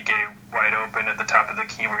Rudy Gay wide open at the top of the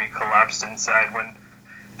key where he collapsed inside when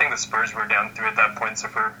I think the Spurs were down 3 at that point. So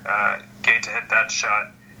for Gay to hit that shot,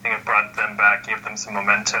 I think it brought them back, gave them some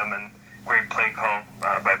momentum, and great play call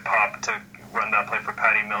by Pop to run that play for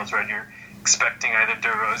Patty Mills, right? You're expecting either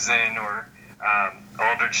DeRozan or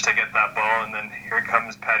Aldridge to get that ball, and then here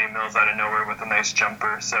comes Patty Mills out of nowhere with a nice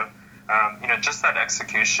jumper. So, just that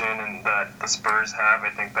execution and that the Spurs have, I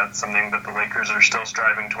think that's something that the Lakers are still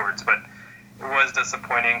striving towards. But it was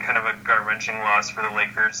disappointing, kind of a gut-wrenching loss for the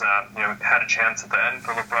Lakers. Had a chance at the end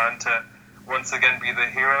for LeBron to once again be the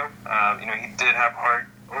hero. He did have Hart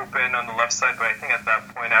open on the left side, but I think at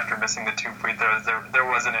that point, after missing the 2 free throws, there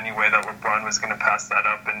wasn't any way that LeBron was going to pass that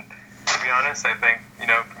up. And to be honest, I think,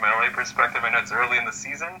 from an LA perspective, I know it's early in the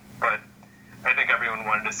season, but I think everyone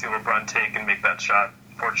wanted to see LeBron take and make that shot.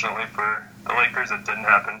 Fortunately for the Lakers, it didn't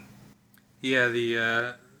happen. Yeah,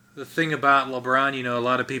 the thing about LeBron, a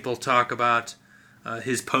lot of people talk about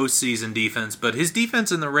his postseason defense, but his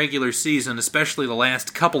defense in the regular season, especially the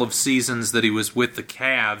last couple of seasons that he was with the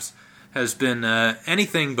Cavs, has been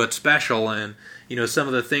anything but special. And, some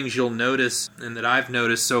of the things you'll notice, and that I've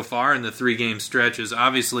noticed so far in the 3-game stretch, is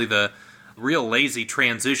obviously the real lazy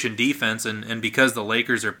transition defense, and because the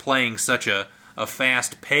Lakers are playing such a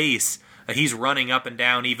fast pace, he's running up and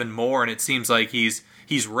down even more, and it seems like he's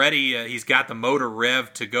ready. He's got the motor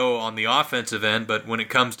rev to go on the offensive end, but when it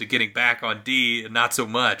comes to getting back on D, not so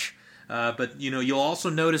much. But, you'll also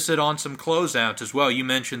notice it on some closeouts as well. You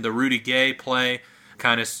mentioned the Rudy Gay play,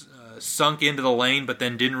 kind of sunk into the lane, but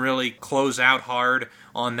then didn't really close out hard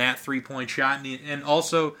on that 3-point shot. And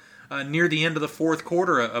also, near the end of the fourth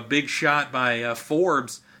quarter, a big shot by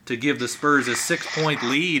Forbes to give the Spurs a 6-point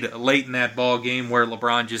lead late in that ball game where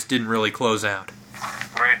LeBron just didn't really close out.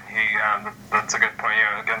 Right, that's a good point.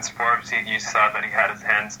 Against Forbes, you saw that he had his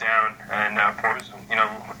hands down, and Forbes,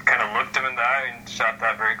 kind of looked him in the eye and shot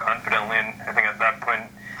that very confidently. And I think at that point,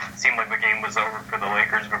 it seemed like the game was over for the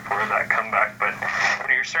Lakers before that comeback. But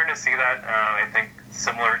you're starting to see that. I think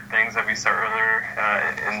similar things that we saw earlier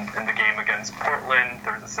in the game against Portland.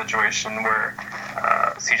 There was a situation where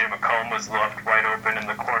C.J. McCollum was left wide open in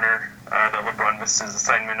the corner that LeBron missed his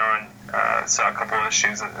assignment on. Saw a couple of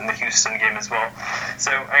issues in the Houston game as well.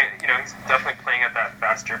 So, he's definitely playing at that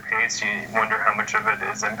faster pace. You wonder how much of it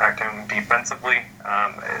is impacting him defensively.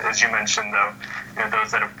 As you mentioned, though,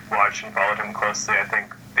 those that have watched and followed him closely, I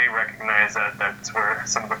think they recognize that that's where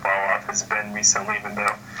some of the fall-off has been recently, even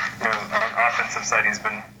though, on the offensive side, he's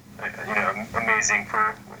been, amazing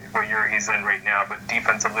for what year he's in right now. But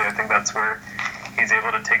defensively, I think that's where he's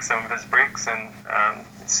able to take some of his breaks and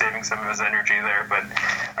saving some of his energy there. But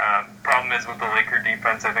problem is with the Laker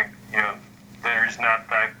defense, I think, there's not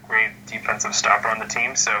that great defensive stopper on the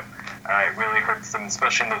team, so it really hurts them,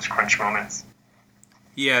 especially in those crunch moments.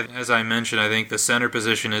 Yeah, as I mentioned, I think the center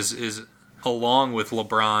position is along with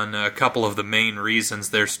LeBron, a couple of the main reasons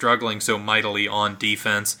they're struggling so mightily on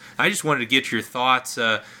defense. I just wanted to get your thoughts.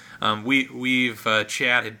 We've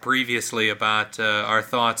chatted previously about our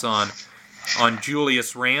thoughts on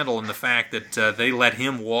Julius Randle and the fact that they let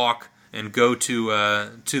him walk and go to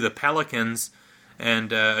the Pelicans.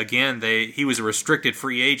 And again, he was a restricted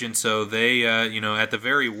free agent, so they, at the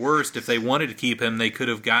very worst, if they wanted to keep him, they could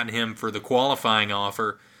have gotten him for the qualifying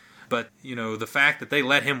offer. But, the fact that they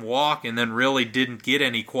let him walk and then really didn't get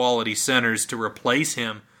any quality centers to replace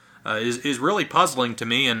him, is really puzzling to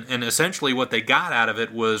me, and essentially what they got out of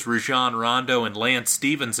it was Rajon Rondo and Lance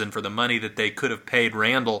Stevenson for the money that they could have paid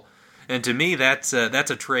Randle, and to me that's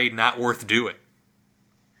a trade not worth doing.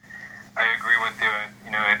 I agree with you.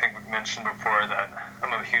 I think we mentioned before that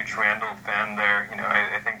I'm a huge Randle fan there.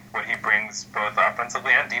 I think what he brings both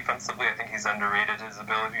offensively and defensively, I think he's underrated, his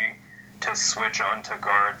ability to switch on to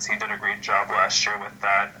guards. He did a great job last year with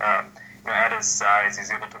that. At his size,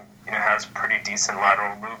 he's able to, has pretty decent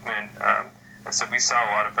lateral movement. And so we saw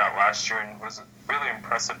a lot of that last year, and it was really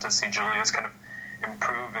impressive to see Julius kind of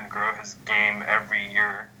improve and grow his game every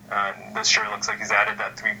year. This year it looks like he's added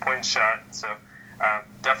that three-point shot. So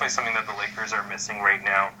definitely something that the Lakers are missing right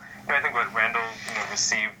now. I think what Randle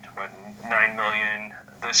received, $9 million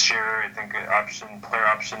this year. I think player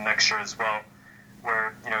option next year as well,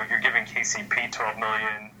 where you're giving KCP $12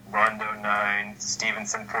 million, Rondo $9 million,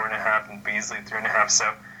 Stevenson $4.5 million, and Beasley $3.5 million.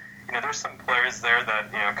 So there's some players there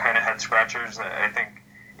that kind of head scratchers. I think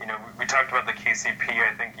we talked about the KCP.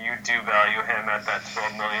 I think you do value him at that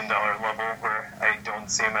 $12 million level, where I don't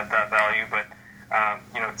see him at that value, but.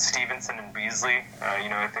 Stevenson and Beasley,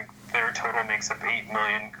 I think their total makes up $8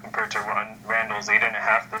 million compared to Randle's $8.5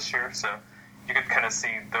 million this year. So you could kind of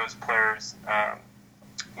see those players,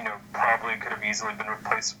 probably could have easily been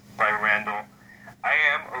replaced by Randle. I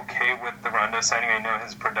am okay with the Rondo signing. I know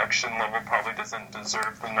his production level probably doesn't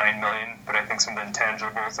deserve the $9 million, but I think some of the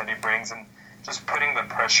intangibles that he brings and just putting the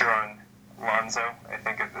pressure on Lonzo, I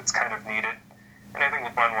think it's kind of needed. And I think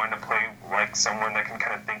LeBron wanted to play like someone that can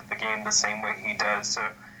kind of think the game the same way he does. So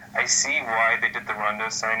I see why they did the Rondo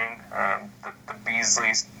signing, the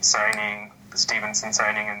Beasley signing, the Stevenson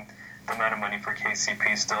signing, and the amount of money for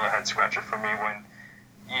KCP is still a head scratcher for me when,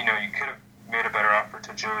 you could have made a better offer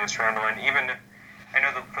to Julius Randle. And even, I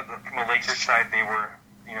know that from a Lakers side, they were,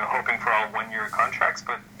 hoping for all one-year contracts,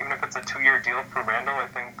 but even if it's a 2-year deal for Randle, I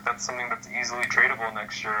think that's something that's easily tradable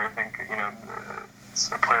next year. I think,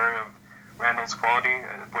 it's a player of Randle's quality,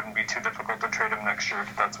 it wouldn't be too difficult to trade him next year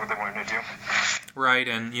if that's what they wanted to do. Right,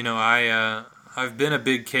 and I've been a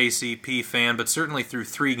big KCP fan, but certainly through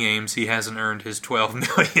 3 games he hasn't earned his $12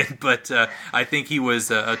 million. But I think he was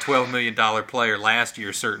a $12 million player last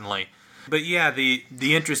year, certainly. But yeah, the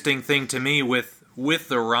interesting thing to me with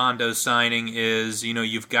the Rondo signing is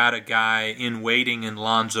you've got a guy in waiting in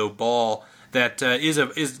Lonzo Ball that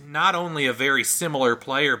is not only a very similar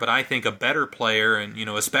player, but I think a better player, and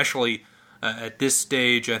especially. At this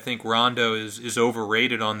stage, I think Rondo is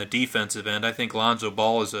overrated on the defensive end. I think Lonzo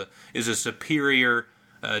Ball is a superior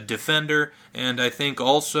defender, and I think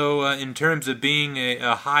also in terms of being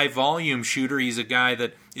a high volume shooter, he's a guy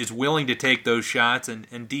that is willing to take those shots,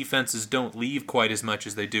 and defenses don't leave quite as much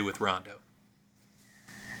as they do with Rondo.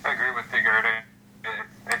 I agree with you, Gert.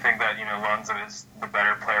 I think that Lonzo is the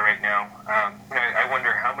better player right now. I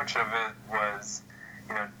wonder how much of it was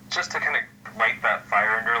just to kind of light that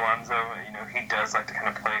fire under Lonzo. He does like to kind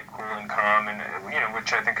of play cool and calm, and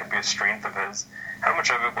which I think could be a strength of his. How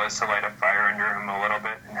much of it was to light a fire under him a little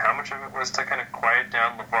bit, and how much of it was to kind of quiet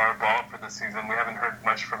down LeVar Ball for the season? We haven't heard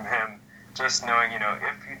much from him. Just knowing,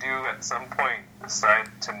 if you do at some point decide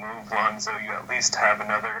to move Lonzo, you at least have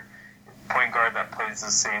another point guard that plays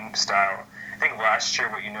the same style. I think last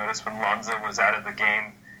year what you noticed when Lonzo was out of the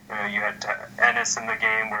game, you had Ennis in the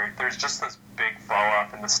game where there's just this big fall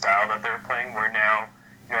off in the style that they're playing, where now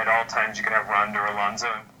at all times you can have Rondo or Lonzo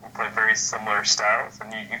who play very similar styles,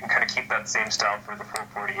 and you can kind of keep that same style for the full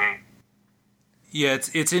 48. Yeah,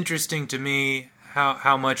 it's interesting to me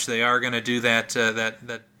how much they are going to do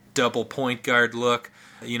that double point guard look.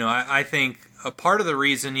 I think a part of the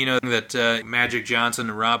reason that Magic Johnson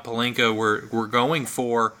and Rob Pelinka were going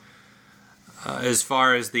for as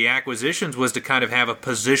far as the acquisitions was to kind of have a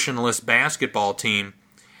positionless basketball team.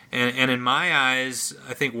 And in my eyes,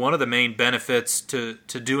 I think one of the main benefits to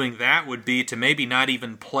doing that would be to maybe not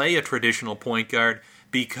even play a traditional point guard,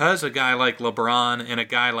 because a guy like LeBron and a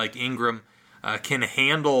guy like Ingram can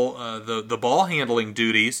handle the ball handling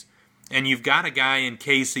duties. And you've got a guy in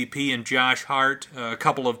KCP and Josh Hart, a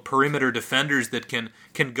couple of perimeter defenders that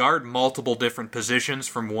can guard multiple different positions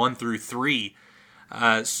from 1 through 3.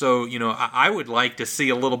 So I would like to see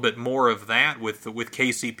a little bit more of that with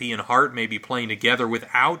KCP and Hart maybe playing together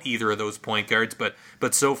without either of those point guards, but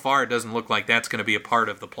so far it doesn't look like that's going to be a part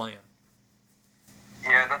of the plan.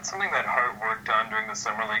 Yeah, that's something that Hart worked on during the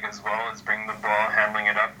Summer League as well, is bringing the ball, handling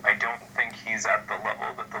it up. I don't think he's at the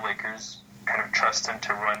level that the Lakers kind of trust him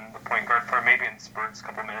to run the point guard for, maybe in spurts, a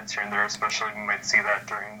couple minutes here and there, especially we might see that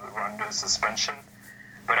during the Rondo suspension.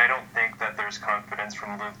 But I don't think that there's confidence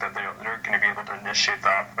from Luke that they're going to be able to initiate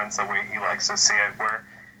the offense the way he likes to see it, where,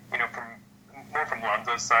 from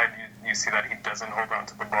Lonzo's side, you you see that he doesn't hold on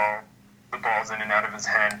to the ball. The ball's in and out of his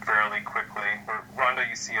hand fairly quickly. Where Rondo,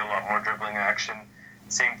 you see a lot more dribbling action.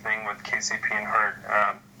 Same thing with KCP and Hart.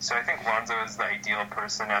 So I think Lonzo is the ideal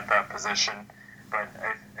person at that position. But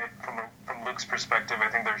from Luke's perspective, I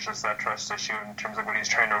think there's just that trust issue in terms of what he's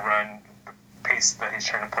trying to run, the pace that he's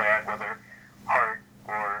trying to play at, whether Hart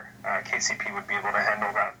or KCP would be able to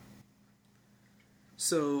handle that.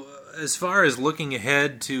 So, as far as looking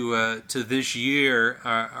ahead to this year,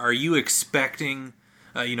 are you expecting?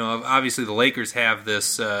 Obviously the Lakers have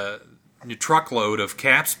this truckload of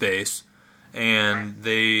cap space, and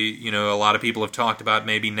they, a lot of people have talked about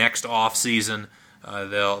maybe next off season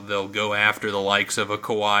they'll go after the likes of a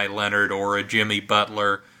Kawhi Leonard or a Jimmy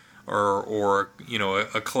Butler or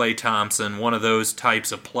a Klay Thompson, one of those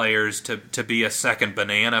types of players to be a second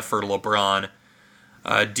banana for LeBron.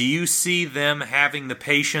 Do you see them having the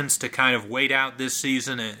patience to kind of wait out this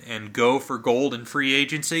season and go for gold in free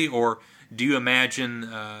agency, or do you imagine,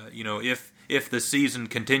 if the season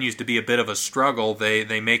continues to be a bit of a struggle,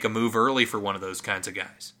 they make a move early for one of those kinds of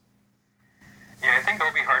guys? Yeah, I think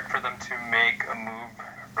it'll be hard for them to make a move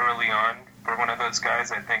early on for one of those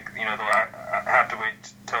guys. I think, they'll have to wait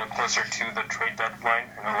till closer to the trade deadline,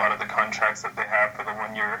 and a lot of the contracts that they have for the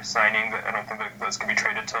 1-year signing, I don't think that those can be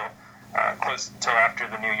traded till close till after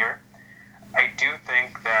the new year. I do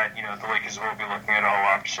think that, the Lakers will be looking at all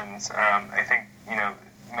options. I think,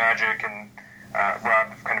 Magic and Rob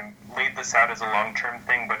have kind of laid this out as a long-term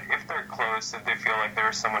thing, but if they're close, if they feel like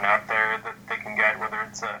there's someone out there that they can get, whether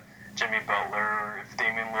it's a Jimmy Butler or if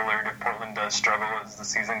Damian Lillard, if Portland does struggle as the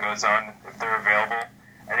season goes on, if they're available,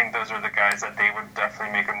 I think those are the guys that they would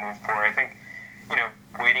definitely make a move for. I think,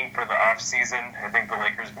 waiting for the off-season, I think the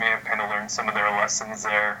Lakers may have kind of learned some of their lessons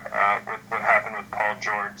there with what happened with Paul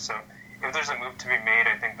George. So if there's a move to be made,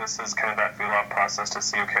 I think this is kind of that feel-out process to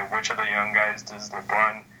see, okay, which of the young guys does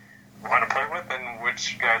LeBron want to play with, and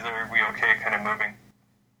which guys are we okay kind of moving.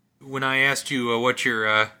 When I asked you what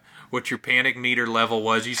your panic meter level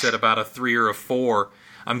was, you said about a 3 or a 4.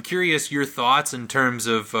 I'm curious your thoughts in terms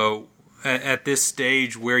of at this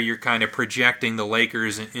stage where you're kind of projecting the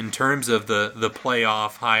Lakers in terms of the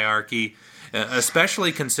playoff hierarchy,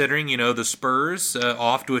 especially considering, the Spurs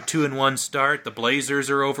off to a 2-1 start, the Blazers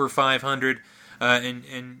are over 500,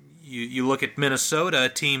 and you look at Minnesota, a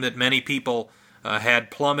team that many people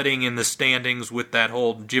had plummeting in the standings with that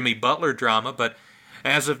whole Jimmy Butler drama, but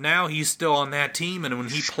as of now, he's still on that team, and when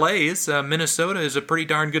he plays, Minnesota is a pretty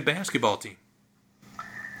darn good basketball team.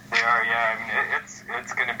 They are, yeah. I mean,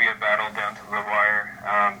 it's going to be a battle down to the wire.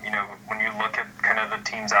 When you look at kind of the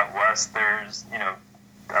teams out west, there's,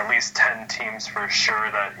 at least 10 teams for sure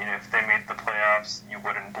that, if they made the playoffs, you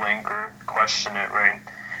wouldn't blink or question it, right?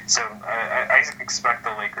 So I expect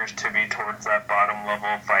the Lakers to be towards that bottom level,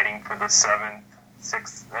 fighting for the 6th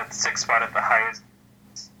spot at the highest,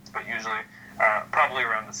 but usually probably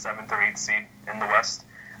around the 7th or 8th seed in the West.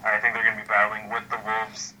 I think they're going to be battling with the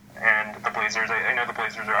Wolves and the Blazers. I know the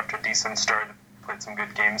Blazers are off to a decent start, played some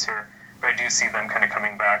good games here, but I do see them kind of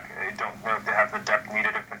coming back. I don't know if they have the depth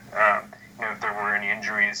needed. If there were any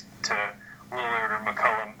injuries to Lillard or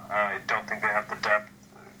McCollum, I don't think they have the depth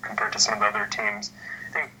compared to some of the other teams.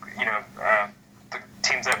 I think, the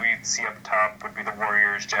teams that we see up top would be the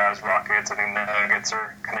Warriors, Jazz, Rockets. I think the Nuggets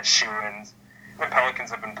are kind of shoe-ins. The Pelicans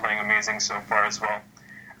have been playing amazing so far as well.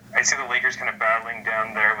 I see the Lakers kind of battling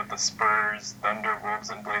down there with the Spurs, Thunder, Wolves,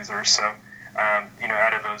 and Blazers. So,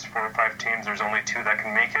 out of those 4 or 5 teams, there's only 2 that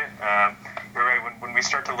can make it. You're right. When we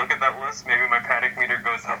start to look at that list, maybe my panic meter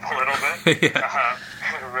goes up a little bit.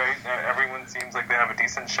 Right? Everyone seems like they have a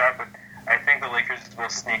decent shot, but I think the Lakers will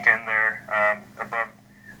sneak in there above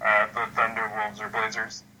the Thunder, Wolves, or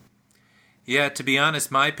Blazers. Yeah, to be honest,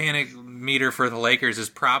 my panic meter for the Lakers is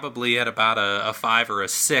probably at about a 5 or a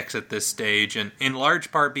 6 at this stage, and in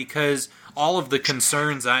large part because all of the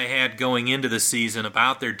concerns I had going into the season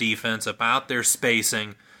about their defense, about their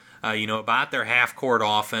spacing, about their half-court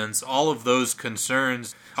offense, all of those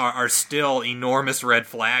concerns are still enormous red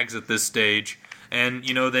flags at this stage. And,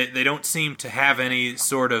 they don't seem to have any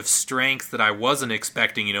sort of strength that I wasn't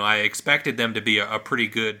expecting. I expected them to be a pretty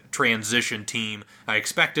good transition team. I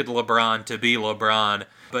expected LeBron to be LeBron.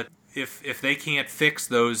 But if they can't fix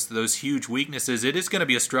those huge weaknesses, it is going to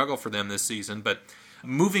be a struggle for them this season. But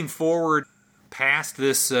moving forward past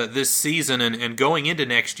this season and going into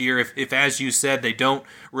next year, if as you said, they don't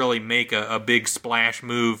really make a big splash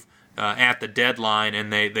move at the deadline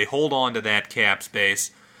and they hold on to that cap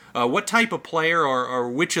space, what type of player or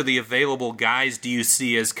which of the available guys do you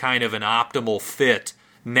see as kind of an optimal fit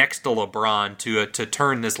next to LeBron to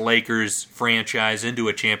turn this Lakers franchise into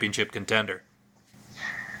a championship contender?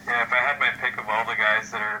 Yeah, if I had my pick of all the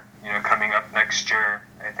guys that are, coming up next year,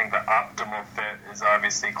 I think the optimal fit is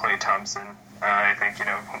obviously Klay Thompson. I think,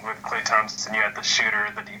 with Klay Thompson, you had the shooter,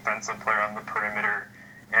 the defensive player on the perimeter,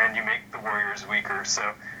 and you make the Warriors weaker.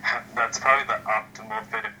 So that's probably the optimal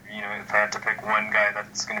fit if I had to pick one guy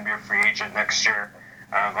that's going to be a free agent next year.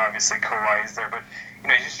 Obviously, Kawhi is there, but,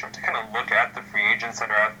 you start to kind of look at the free agents that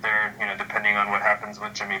are out there, depending on what happens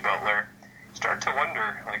with Jimmy Butler. Start to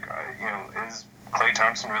wonder, is Klay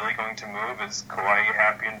Thompson really going to move? Is Kawhi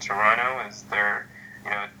happy in Toronto? Is there,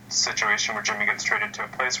 a situation where Jimmy gets traded to a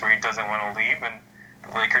place where he doesn't want to leave, and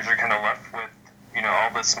the Lakers are kind of left with,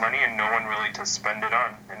 all this money and no one really to spend it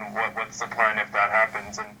on? And what's the plan if that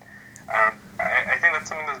happens? And I think that's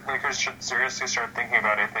something that the Lakers should seriously start thinking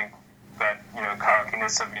about. I think that,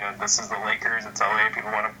 cockiness of, this is the Lakers, it's LA,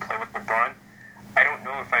 people want to play with LeBron. I don't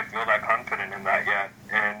know if I feel that confident in that yet.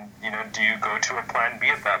 And, do you go to a plan B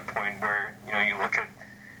at that point where, you look at,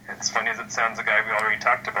 it's funny as it sounds, a guy we already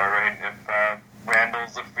talked about, right? If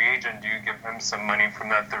Randall's a free agent, do you give him some money from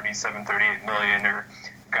that $37, $38 million? Or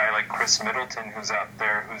a guy like Chris Middleton, who's out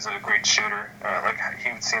there, who's a great shooter,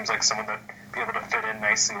 he seems like someone that be able to fit in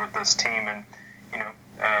nicely with this team. And,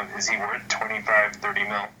 is he worth $25, $30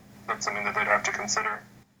 mil? That's something that they'd have to consider.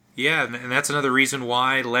 Yeah, and that's another reason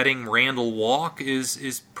why letting Randall walk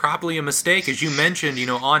is probably a mistake. As you mentioned,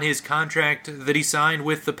 on his contract that he signed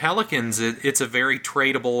with the Pelicans, it's a very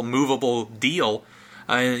tradable, movable deal.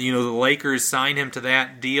 The Lakers sign him to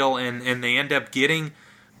that deal, and they end up getting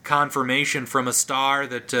confirmation from a star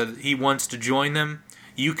that he wants to join them.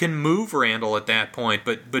 You can move Randall at that point,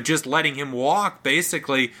 but just letting him walk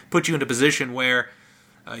basically puts you in a position where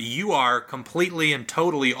you are completely and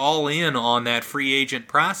totally all in on that free agent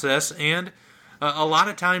process, and a lot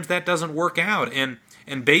of times that doesn't work out. And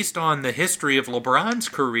based on the history of LeBron's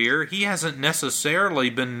career, he hasn't necessarily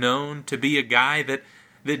been known to be a guy that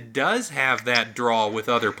does have that draw with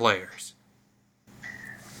other players.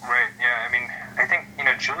 Right, yeah, I mean, I think,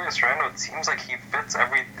 Julius Randle, it seems like he fits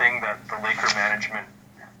everything that the Laker management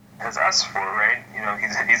has asked for, right?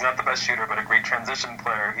 He's not the best shooter, but a great transition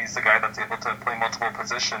player. He's the guy that's able to play multiple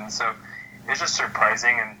positions. So it's just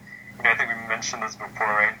surprising. And, I think we mentioned this before,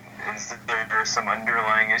 right? Is that there are some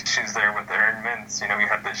underlying issues there with Aaron Mintz. We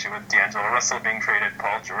had the issue with D'Angelo Russell being traded,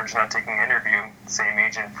 Paul George not taking an interview, same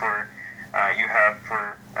agent for you have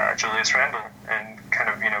for Julius Randle. And kind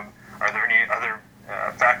of, are there any other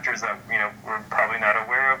factors that, we're probably not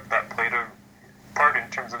aware of that played a part in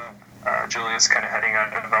terms of Julius kind of heading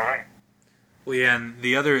out of LA? Well, yeah, and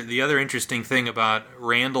the other interesting thing about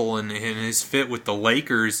Randall and his fit with the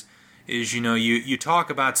Lakers is, you talk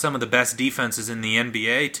about some of the best defenses in the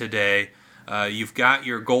NBA today. You've got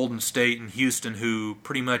your Golden State and Houston, who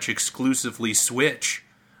pretty much exclusively switch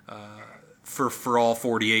for all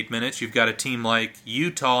 48 minutes. You've got a team like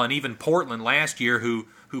Utah and even Portland last year who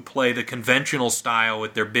play the conventional style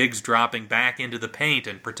with their bigs dropping back into the paint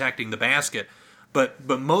and protecting the basket. But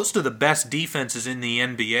most of the best defenses in the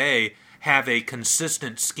NBA have a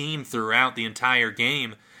consistent scheme throughout the entire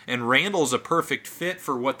game, and Randall's a perfect fit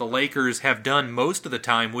for what the Lakers have done most of the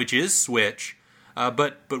time, which is switch.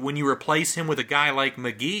 But when you replace him with a guy like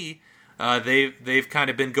McGee, they've kind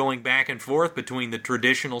of been going back and forth between the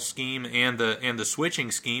traditional scheme and the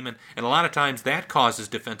switching scheme, and a lot of times that causes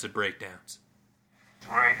defensive breakdowns.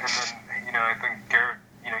 Right, and then I think Garrett,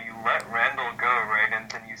 you let Randall go, right, and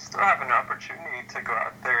then you still have an opportunity to go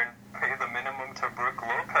out there and pay the minimum to Brook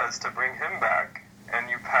Lopez to bring him back, and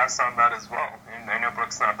you pass on that as well. And I know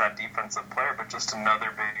Brook's not that defensive player, but just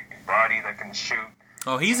another big body that can shoot.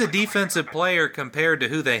 Oh, he's a defensive player compared to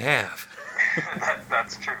who they have.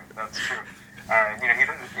 That's true. That's true. He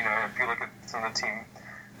doesn't. If you look at some of the team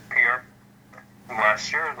PR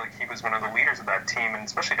last year, he was one of the leaders of that team, and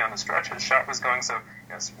especially down the stretch, his shot was going. So,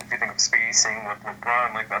 if you think of spacing with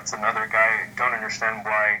LeBron, that's another guy. I don't understand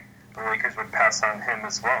why the Lakers would pass on him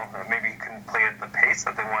as well. Maybe he couldn't play at the pace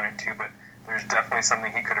that they wanted to, but there's definitely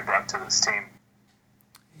something he could have brought to this team.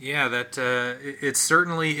 Yeah, that it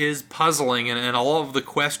certainly is puzzling, and all of the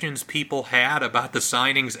questions people had about the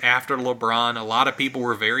signings after LeBron, a lot of people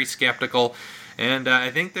were very skeptical, and I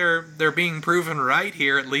think they're being proven right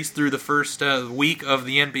here, at least through the first week of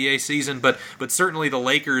the NBA season, but certainly the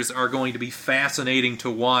Lakers are going to be fascinating to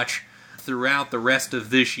watch throughout the rest of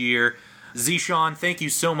this year. Zeeshawn, thank you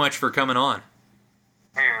so much for coming on.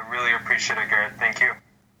 Hey, I really appreciate it, Garrett. Thank you.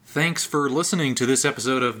 Thanks for listening to this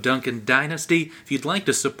episode of Duncan Dynasty. If you'd like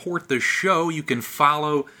to support the show, you can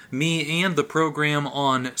follow me and the program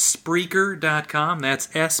on Spreaker.com. That's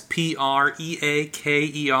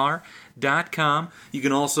Spreaker.com. You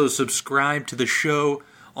can also subscribe to the show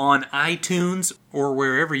on iTunes or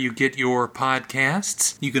wherever you get your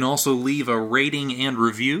podcasts. You can also leave a rating and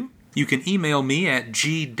review. You can email me at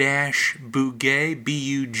g-bugay,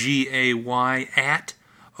 B-U-G-A-Y, at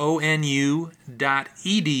onu.edu.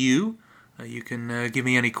 You can give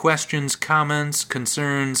me any questions, comments,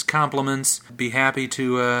 concerns, compliments. Be happy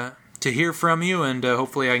to hear from you, and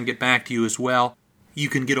hopefully I can get back to you as well. You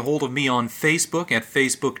can get a hold of me on Facebook at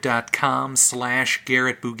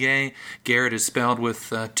facebook.com/Garrett Bugay. Garrett is spelled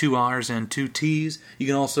with 2 R's and 2 T's. You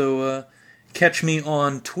can also catch me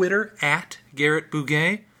on Twitter at Garrett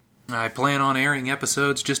Bugay. I plan on airing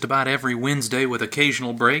episodes just about every Wednesday with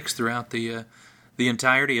occasional breaks throughout the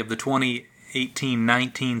entirety of the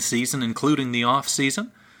 2018-19 season, including the off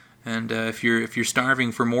season. And if you're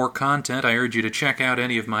starving for more content, I urge you to check out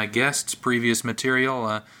any of my guests' previous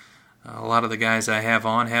material. A lot of the guys I have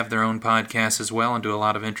on have their own podcasts as well and do a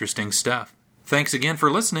lot of interesting stuff. Thanks again for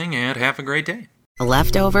listening, and have a great day.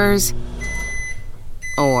 Leftovers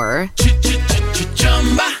or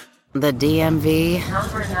the DMV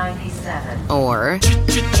number 97 or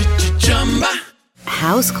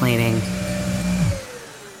house cleaning.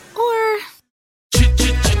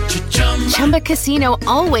 Chumba Casino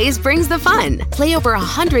always brings the fun. Play over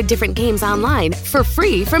 100 different games online for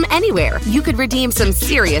free from anywhere. You could redeem some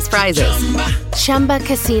serious prizes.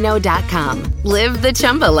 ChumbaCasino.com. Live the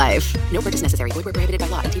Chumba life. No purchase necessary. Void where prohibited by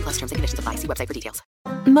law. 18+ terms and conditions apply. See website for details.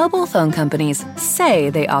 Mobile phone companies say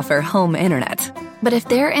they offer home internet. But if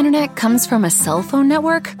their internet comes from a cell phone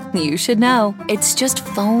network, you should know. It's just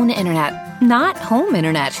phone internet, not home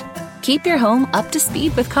internet. Keep your home up to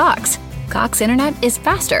speed with Cox. Cox Internet is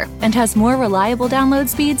faster and has more reliable download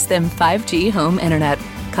speeds than 5G home internet.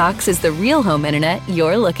 Cox is the real home internet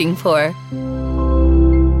you're looking for.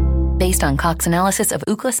 Based on Cox analysis of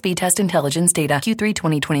Ookla speed test intelligence data Q3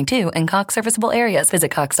 2022 and Cox serviceable areas,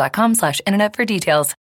 visit cox.com/internet for details.